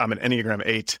 I'm an Enneagram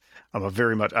 8.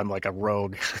 I'm like a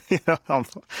rogue. I'm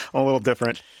a little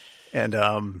different, and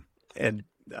and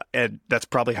and that's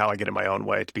probably how I get in my own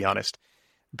way, to be honest.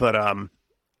 But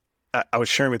I was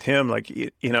sharing with him, like,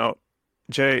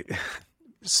 Jay,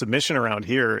 submission around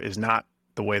here is not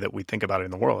the way that we think about it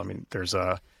in the world. I mean,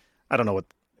 I don't know what,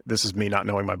 this is me not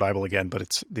knowing my Bible again, but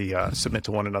it's the submit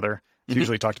to one another. It's Hmm.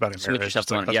 usually talked about in Submit marriage. yourself It's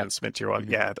to like one. Yeah. husband submit to your wife.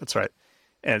 Yeah, that's right.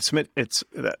 And submit,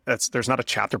 that's there's not a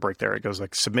chapter break there. It goes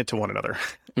like submit to one another.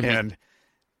 Hmm.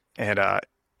 And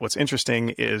what's interesting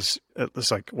is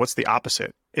it's like, what's the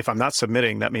opposite? If I'm not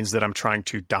submitting, that means that I'm trying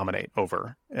to dominate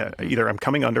over. Either I'm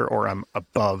coming under or I'm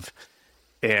above.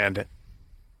 And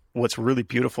what's really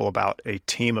beautiful about a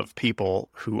team of people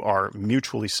who are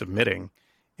mutually submitting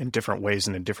in different ways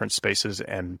and in different spaces,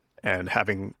 and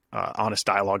having honest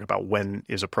dialogue about when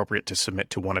is appropriate to submit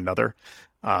to one another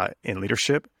in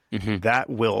leadership, Hmm.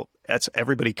 that's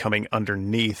everybody coming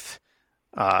underneath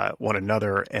one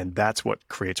another, and that's what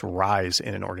creates rise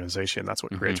in an organization. That's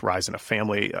what Hmm. creates rise in a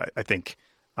family. I think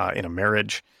in a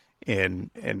marriage, and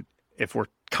if we're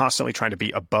constantly trying to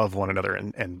be above one another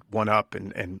and one up,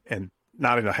 and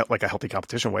not in like a healthy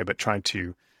competition way, but trying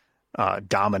to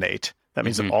dominate, that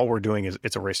means that Hmm. all we're doing is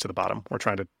it's a race to the bottom. We're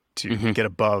trying to Hmm. get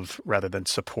above rather than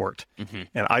support. Hmm.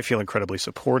 And I feel incredibly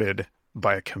supported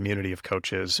by a community of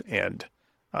coaches and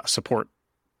support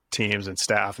teams and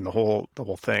staff and the whole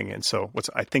thing. And so what's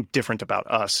I think different about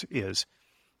us is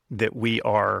that we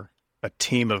are a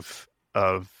team of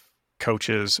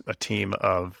coaches, a team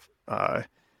of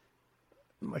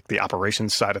like the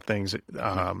operations side of things.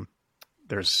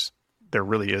 There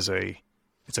really is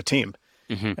it's a team.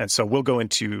 Hmm. And so we'll go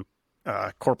into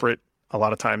corporate a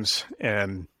lot of times,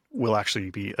 and we'll actually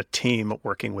be a team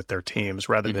working with their teams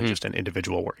rather than Hmm. just an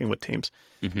individual working with teams.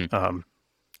 Hmm.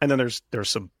 And then there's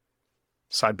some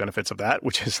side benefits of that,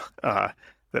 which is that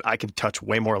I can touch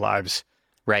way more lives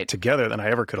Right. together than I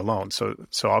ever could alone. So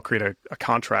I'll create a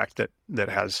contract that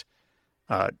has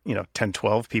 10,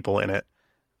 12 people in it,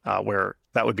 where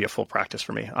that would be a full practice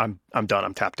for me. I'm done.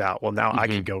 I'm tapped out. Well, now I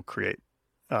Hmm. can go create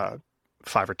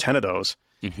 5 or 10 of those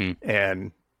Hmm.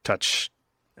 and touch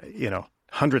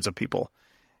hundreds of people,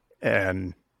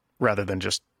 and rather than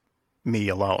just me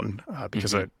alone,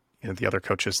 because Hmm. the other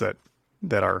coaches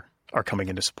that are are coming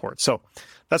into support. So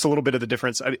that's a little bit of the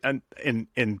difference, and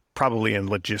in probably in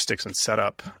logistics and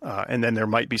setup, and then there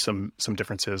might be some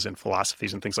differences in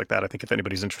philosophies and things like that. I think if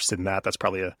anybody's interested in that, that's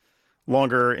probably a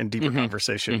longer and deeper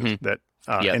conversation that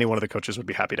any one of the coaches would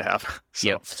be happy to have. So.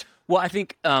 Yep. Well, I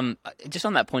think just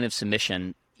on that point of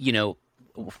submission,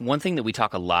 one thing that we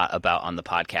talk a lot about on the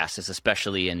podcast is,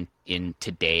 especially in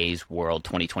today's world,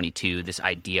 2022, this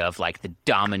idea of like the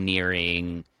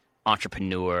domineering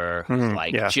entrepreneur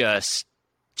who's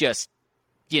just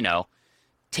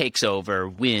takes over,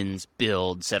 wins,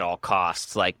 builds at all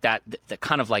costs. Like that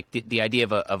kind of like the idea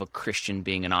of a Christian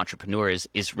being an entrepreneur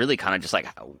is really kind of just like,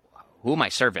 who am I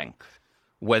serving?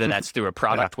 Whether that's through a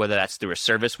product, whether that's through a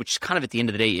service, which kind of at the end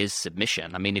of the day is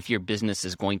submission. I mean, if your business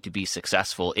is going to be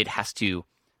successful, it has to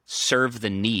serve the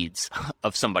needs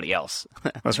of somebody else.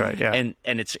 That's right. Yeah.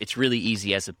 And it's really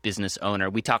easy as a business owner.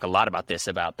 We talk a lot about this,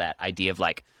 about that idea of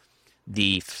like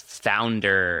the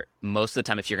founder. Most of the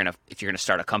time, if you're gonna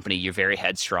start a company, you're very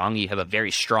headstrong. You have a very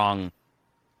strong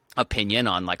opinion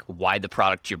on like why the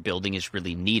product you're building is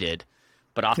really needed.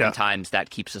 But oftentimes that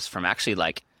keeps us from actually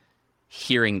like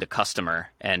hearing the customer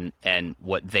and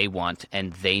what they want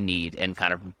and they need, and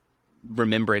kind of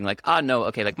remembering like,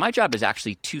 like my job is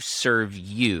actually to serve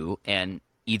you, and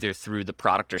either through the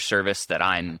product or service that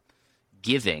I'm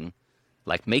giving,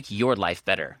 like make your life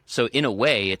better. So in a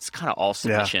way, it's kind of all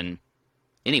submission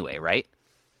anyway, right?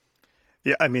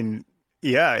 Yeah. I mean,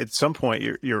 yeah, at some point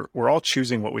we're all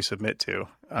choosing what we submit to.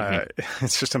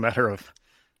 It's just a matter of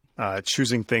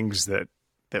choosing things that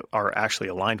are actually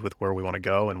aligned with where we want to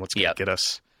go and what's going to get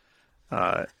us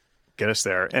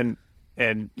there.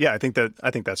 And yeah, I think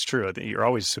that's true. I think you're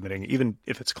always submitting, even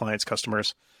if it's clients,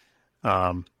 customers,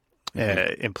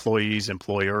 employees,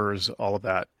 employers, all of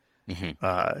that.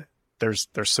 There's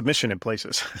submission in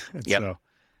places. So,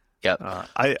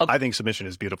 I think submission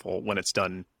is beautiful when it's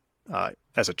done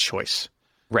as a choice,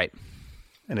 right?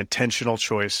 An intentional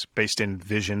choice based in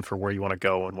vision for where you want to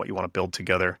go and what you want to build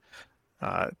together.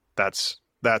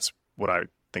 That's what I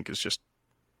think is just,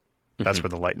 that's where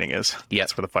the lightning is.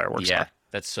 That's where the fireworks are.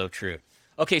 That's so true.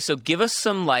 Okay, so give us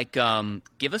some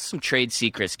trade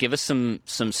secrets. Give us some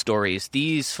stories.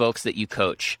 These folks that you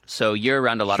coach. So you're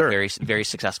around a lot of very, very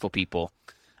successful people.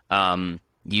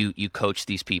 You coach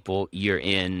these people. You're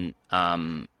in,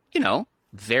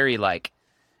 very like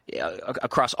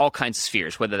across all kinds of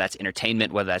spheres, whether that's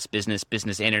entertainment, whether that's business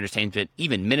and entertainment,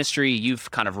 even ministry.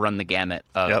 You've kind of run the gamut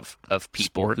of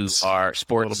people who are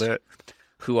sports, a little bit,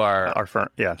 who are our firm,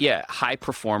 high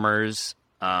performers,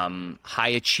 high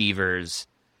achievers.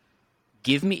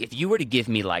 If you were to give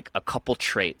me like a couple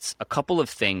traits, a couple of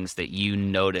things that you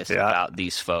notice about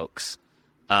these folks,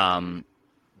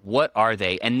 what are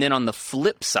they? And then on the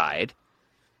flip side,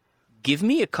 give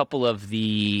me a couple of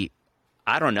the,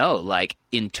 I don't know, like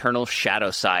internal shadow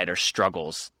side or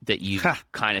struggles that you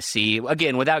kind of see,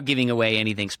 again, without giving away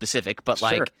anything specific, but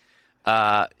like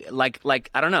I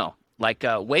don't know, like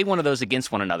weigh one of those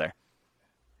against one another.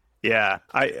 Yeah,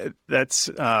 thanks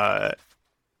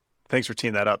for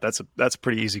teeing that up. That's a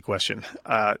pretty easy question.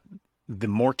 The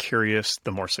more curious,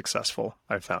 the more successful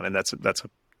I've found. And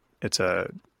it's a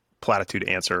platitude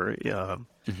answer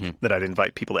that I'd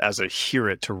invite people to, as they hear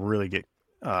it, to really get,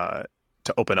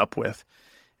 to open up with,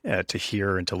 to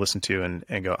hear and to listen to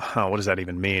and go, what does that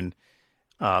even mean?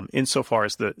 Insofar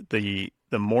as the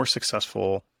more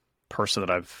successful person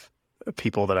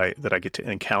people that I get to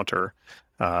encounter,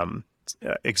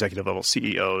 executive level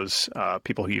CEOs,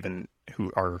 people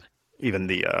who are even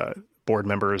the board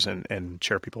members and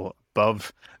chair people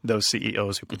above those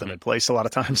CEOs who put them in place a lot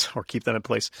of times or keep them in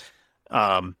place.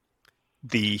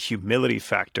 The humility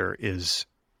factor is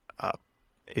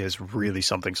really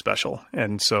something special.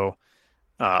 And so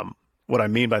what I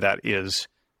mean by that is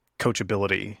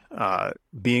coachability,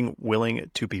 being willing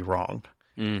to be wrong.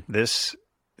 This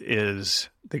is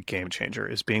the game changer,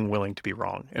 is being willing to be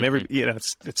wrong. And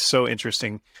it's so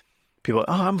interesting. People,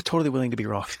 I'm totally willing to be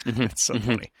wrong. It's so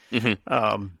funny. It's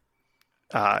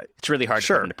really hard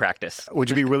to put into practice.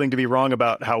 Would you be willing to be wrong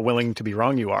about how willing to be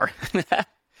wrong you are?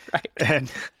 Right.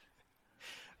 And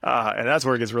that's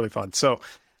where it gets really fun. So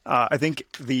I think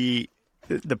the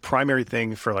primary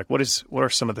thing for like, what are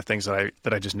some of the things that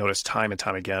I just noticed time and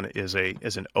time again is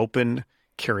an open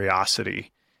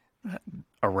curiosity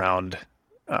around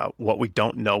what we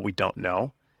don't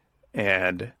know.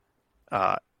 And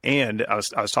I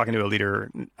was talking to a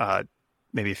leader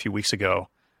maybe a few weeks ago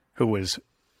who was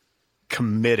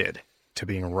committed to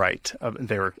being right.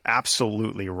 They were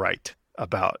absolutely right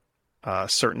about a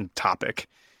certain topic.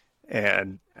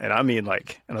 And I mean,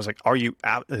 like, and I was like, "Are you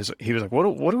out?" He was like,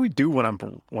 "What do we do when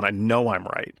I know I'm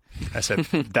right?" I said,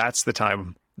 "That's the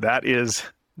time that is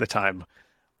the time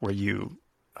where you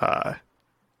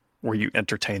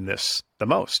entertain this the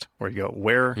most, where you go,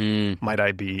 where might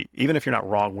I be, even if you're not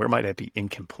wrong, where might I be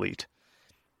incomplete?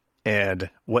 And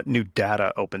what new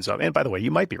data opens up? And by the way, you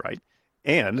might be right.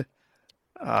 And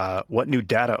what new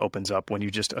data opens up when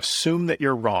you just assume that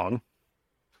you're wrong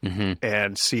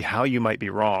and see how you might be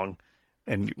wrong.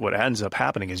 And what ends up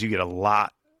happening is you get a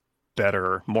lot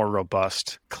better, more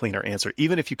robust, cleaner answer.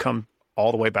 Even if you come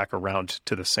all the way back around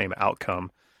to the same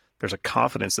outcome, there's a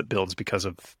confidence that builds because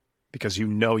you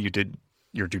know you did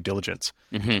your due diligence.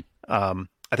 I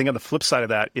think on the flip side of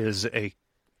that is a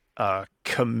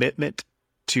commitment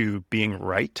to being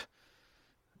right,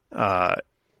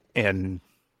 and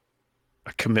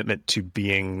a commitment to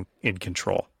being in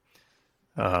control.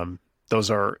 Those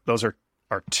are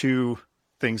two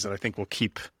things that I think will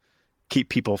keep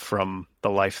people from the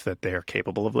life that they are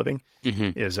capable of living.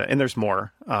 Is and there's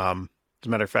more. As a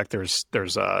matter of fact,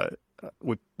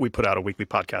 we put out a weekly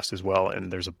podcast as well,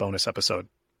 and there's a bonus episode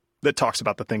that talks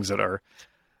about the things that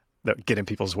get in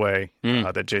people's way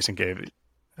that Jason gave.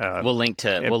 We'll link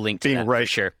to being that, right. For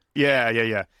sure.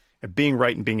 Yeah. And being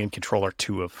right and being in control are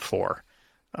 2 of 4.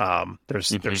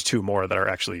 There's 2 more that are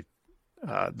actually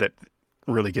that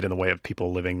really get in the way of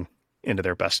people living into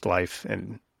their best life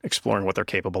and exploring what they're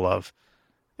capable of,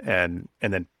 and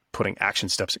then putting action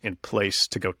steps in place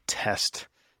to go test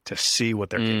to see what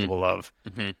they're capable of.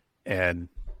 And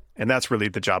that's really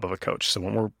the job of a coach. So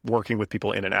when we're working with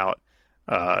people in and out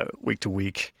week to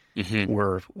week,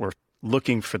 we're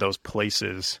looking for those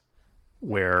places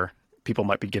where people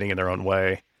might be getting in their own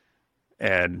way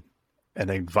and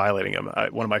then violating them.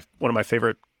 One of my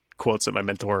favorite quotes that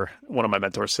one of my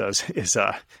mentors says is,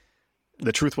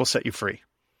 "The truth will set you free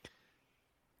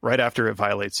right after it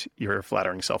violates your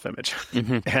flattering self-image."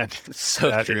 And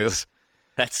So true.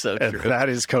 That's so true. That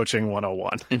is coaching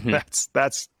 101.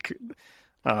 That's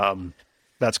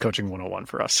coaching 101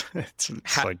 for us. It's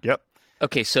like, yep.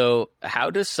 Okay, so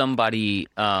how does somebody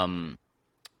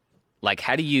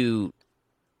how do you,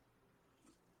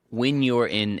 when you're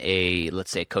in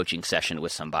let's say a coaching session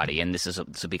with somebody, and this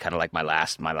will be kind of like my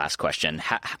last question.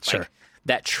 Sure.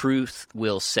 That truth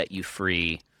will set you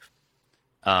free.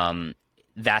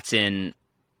 That's in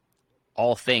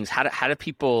all things. How do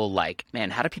people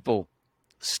how do people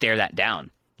stare that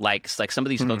down? Like some of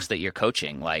these folks that you're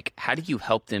coaching, how do you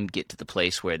help them get to the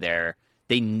place where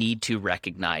they need to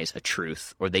recognize a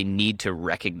truth, or they need to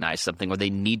recognize something, or they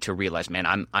need to realize,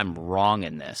 man, I'm wrong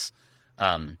in this.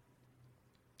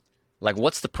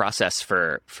 What's the process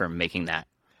for making that,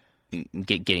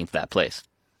 getting to that place?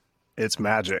 It's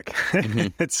magic.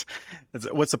 It's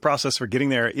what's the process for getting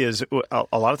there is a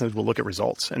lot of times we'll look at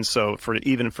results. And so for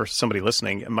somebody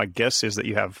listening, my guess is that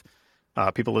you have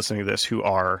people listening to this who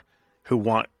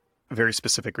want very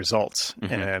specific results,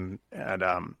 and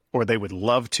or they would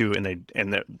love to,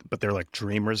 but they're like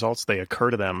dream results. They occur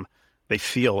to them. They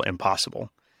feel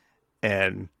impossible.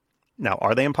 And now,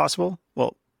 are they impossible?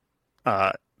 Well,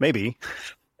 maybe.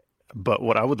 But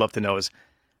what I would love to know is,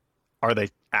 are they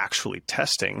actually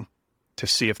testing to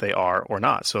see if they are or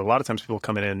not? So a lot of times people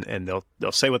come in and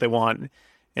they'll say what they want,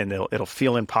 and it'll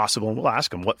feel impossible. And we'll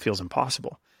ask them, what feels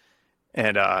impossible?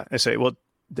 And I say, well,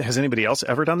 has anybody else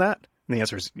ever done that? And the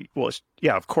answer is, well,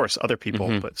 yeah, of course, other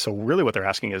people. But so really what they're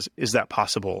asking is that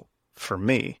possible for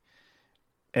me?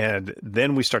 And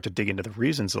then we start to dig into the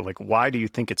reasons of why do you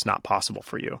think it's not possible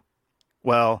for you?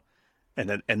 Well,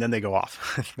 and then they go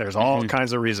off. There's all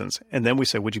kinds of reasons. And then we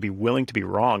say, would you be willing to be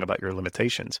wrong about your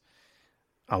limitations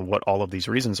on what all of these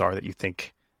reasons are that you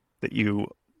think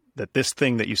that this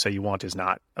thing that you say you want is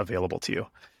not available to you?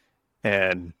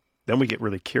 And then we get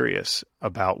really curious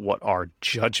about what our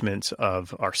judgments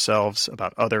of ourselves,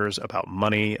 about others, about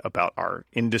money, about our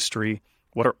industry,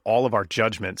 what are all of our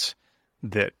judgments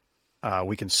that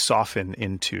we can soften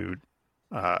into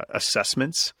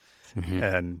assessments.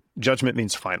 And judgment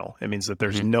means final. It means that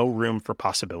there's no room for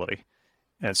possibility.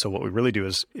 And so what we really do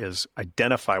is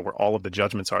identify where all of the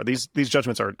judgments are. These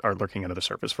judgments are lurking under the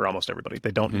surface for almost everybody.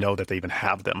 They don't know that they even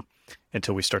have them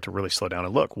until we start to really slow down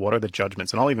and look. What are the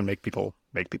judgments? And I'll even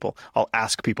I'll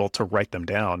ask people to write them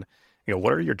down.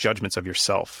 What are your judgments of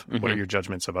yourself? What are your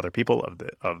judgments of other people,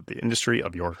 of the industry,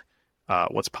 of your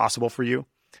what's possible for you?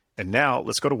 And now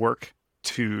let's go to work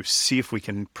to see if we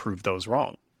can prove those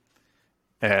wrong.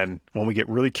 And when we get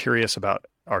really curious about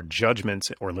our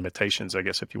judgments or limitations, I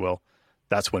guess, if you will,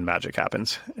 that's when magic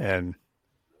happens. And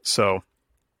so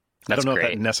I don't know if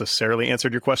that necessarily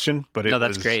answered your question, but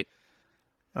that's great.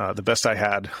 the best I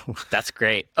had. That's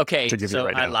great. Okay, to give so you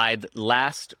right I now. lied.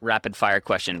 Last rapid fire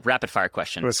question.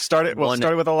 We'll start it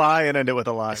with a lie and end it with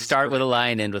a lie. Start with a lie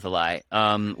and end with a lie.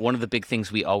 One of the big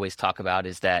things we always talk about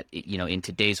is that, in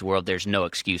today's world, there's no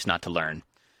excuse not to learn.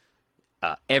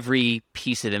 Every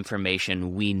piece of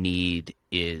information we need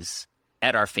is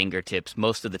at our fingertips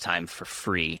most of the time for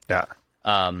free. Yeah.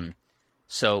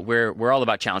 So we're all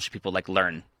about challenging people, like,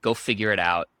 learn, go figure it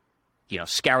out,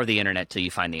 scour the internet till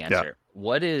you find the answer. Yeah.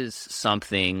 What is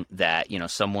something that,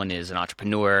 someone is an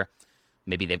entrepreneur,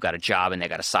 maybe they've got a job and they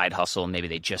got a side hustle, maybe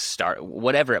they just start,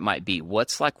 whatever it might be.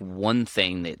 What's like one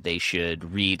thing that they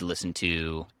should read, listen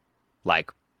to,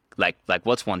 like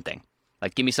what's one thing?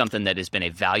 Like, give me something that has been a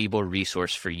valuable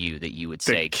resource for you that you would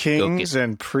say, the Kings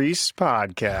and Priests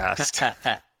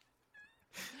podcast.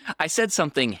 I said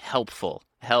something helpful.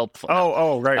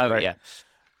 Right.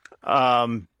 Yeah.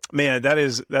 Man,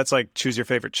 that's like choose your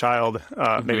favorite child.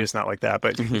 Maybe it's not like that,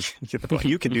 but you get the point.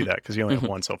 You can do that because you only have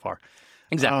one so far.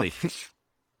 Exactly.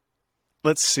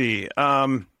 Let's see.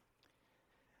 I'm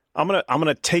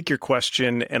gonna take your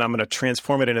question and I'm gonna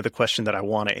transform it into the question that I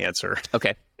want to answer.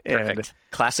 Okay. Perfect. And,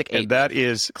 classic eight. And that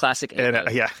is classic eight.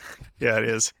 And, yeah, it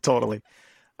is totally.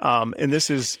 And this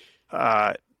is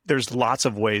there's lots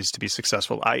of ways to be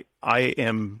successful. I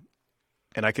am,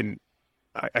 and I can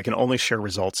only share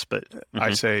results, but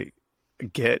I say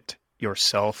get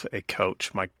yourself a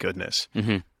coach. My goodness.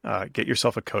 Get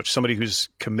yourself a coach, somebody who's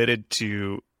committed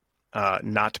to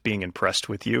not being impressed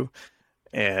with you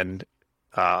and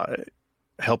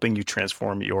helping you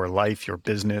transform your life, your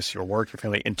business, your work, your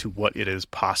family into what it is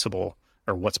possible,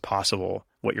 or what's possible,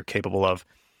 what you're capable of.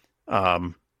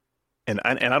 And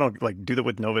I don't like do that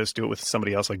with Novus, do it with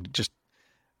somebody else. Like, just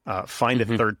find a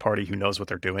third party who knows what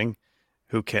they're doing,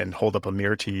 who can hold up a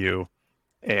mirror to you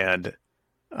and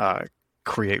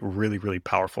create really, really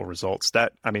powerful results.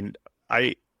 That, I mean,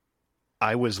 I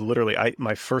was literally,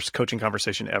 my first coaching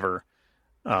conversation ever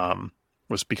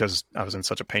was because I was in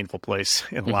such a painful place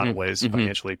in a lot of ways,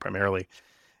 financially primarily.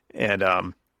 And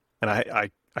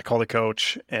I called a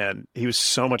coach, and he was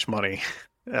so much money.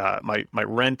 My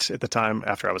rent at the time,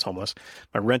 after I was homeless,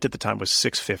 my rent at the time was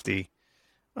 $650.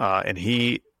 And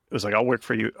he was like, I'll work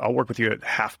with you at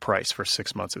half price for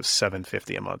 6 months. It was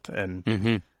 $750 a month.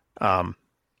 And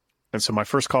so my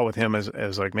first call with him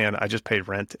is like, man, I just paid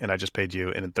rent and I just paid you.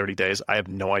 And in 30 days, I have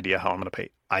no idea how I'm going to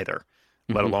pay either,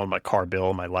 let alone my car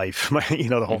bill, my life,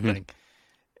 the whole thing.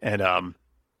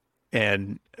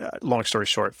 And long story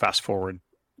short, fast forward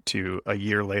to a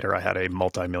year later, I had a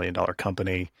multi-million-dollar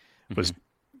company, was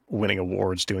winning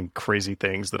awards, doing crazy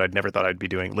things that I'd never thought I'd be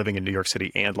doing, living in New York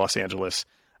City and Los Angeles,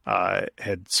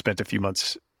 had spent a few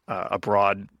months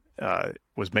abroad,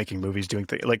 was making movies, doing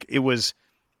things. Like, it was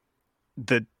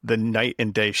the night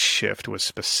and day shift was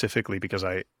specifically because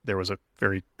there was a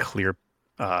very clear,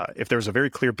 if there was a very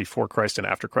clear before Christ and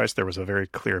after Christ, there was a very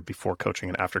clear before coaching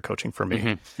and after coaching for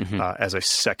me, as a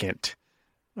second.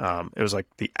 It was like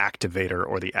the activator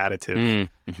or the additive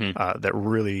that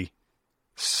really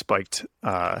spiked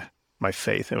my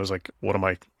faith. It was like, what am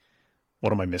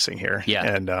I missing here? Yeah.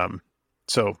 And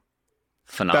so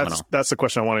phenomenal. That's the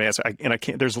question I wanted to answer. I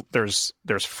can't.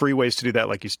 There's free ways to do that,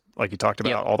 like you talked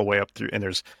about, all the way up through, and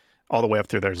there's all the way up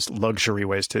through. There's luxury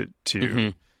ways to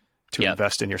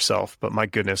invest in yourself. But my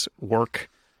goodness, work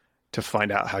to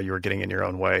find out how you are getting in your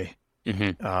own way,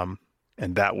 and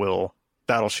that'll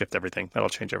shift everything. That'll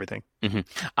change everything, not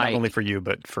only for you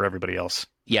but for everybody else.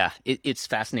 Yeah, it's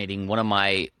fascinating. One of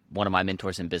my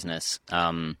mentors in business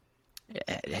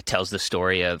tells the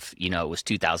story of, it was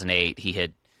 2008. He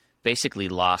had basically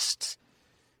lost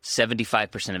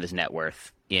 75% of his net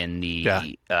worth in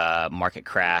the market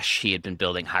crash. He had been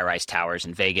building high-rise towers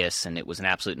in Vegas, and it was an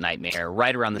absolute nightmare.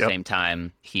 Right around the same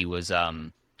time, he was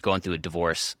going through a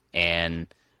divorce, and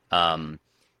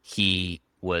he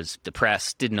was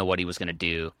depressed, didn't know what he was going to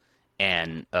do.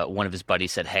 And one of his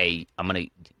buddies said, hey,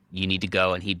 you need to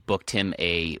go. And he booked him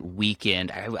a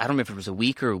weekend. I don't remember if it was a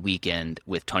week or a weekend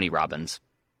with Tony Robbins.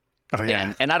 Oh,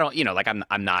 yeah. And I don't,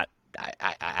 I'm not,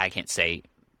 I can't say,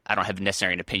 I don't have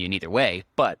necessarily an opinion either way,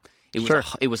 but it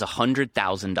was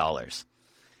 $100,000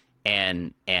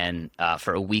 and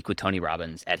for a week with Tony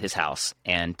Robbins at his house.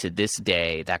 And to this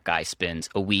day, that guy spends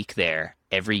a week there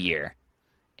every year.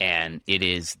 And it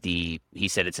is he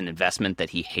said it's an investment that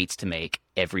he hates to make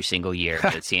every single year.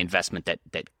 But it's the investment that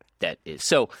is.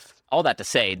 So all that to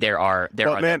say,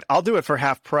 I'll do it for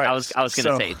half price. I was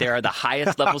going to say there are the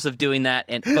highest levels of doing that,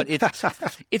 but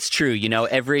it's true.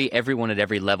 Everyone at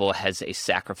every level has a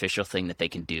sacrificial thing that they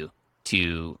can do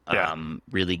to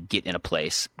really get in a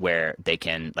place where they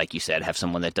can, like you said, have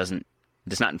someone that does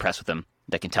not impress with them,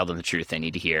 that can tell them the truth they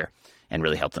need to hear, and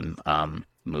really help them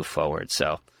move forward.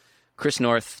 So, Chris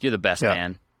North, you're the best,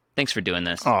 man. Thanks for doing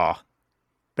this. Oh,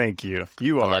 thank you. I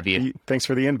love you. Thanks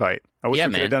for the invite. I wish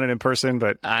we could have done it in person,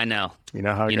 but I know. You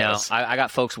know how it goes. I got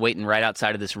folks waiting right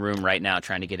outside of this room right now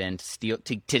trying to get in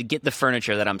to get the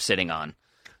furniture that I'm sitting on.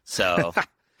 So,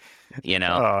 what can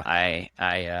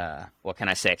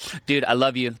I say? Dude, I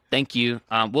love you. Thank you.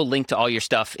 We'll link to all your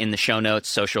stuff in the show notes,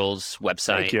 socials,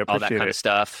 website, all that kind of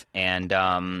stuff, and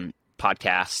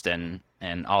podcast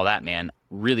and all that, man.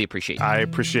 Really appreciate you. I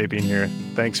appreciate being here.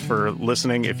 Thanks for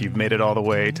listening if you've made it all the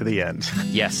way to the end.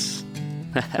 Yes.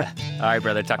 All right,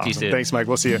 brother. Talk to you soon. Thanks, Mike.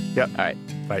 We'll see you. Yeah. All right.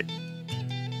 Bye.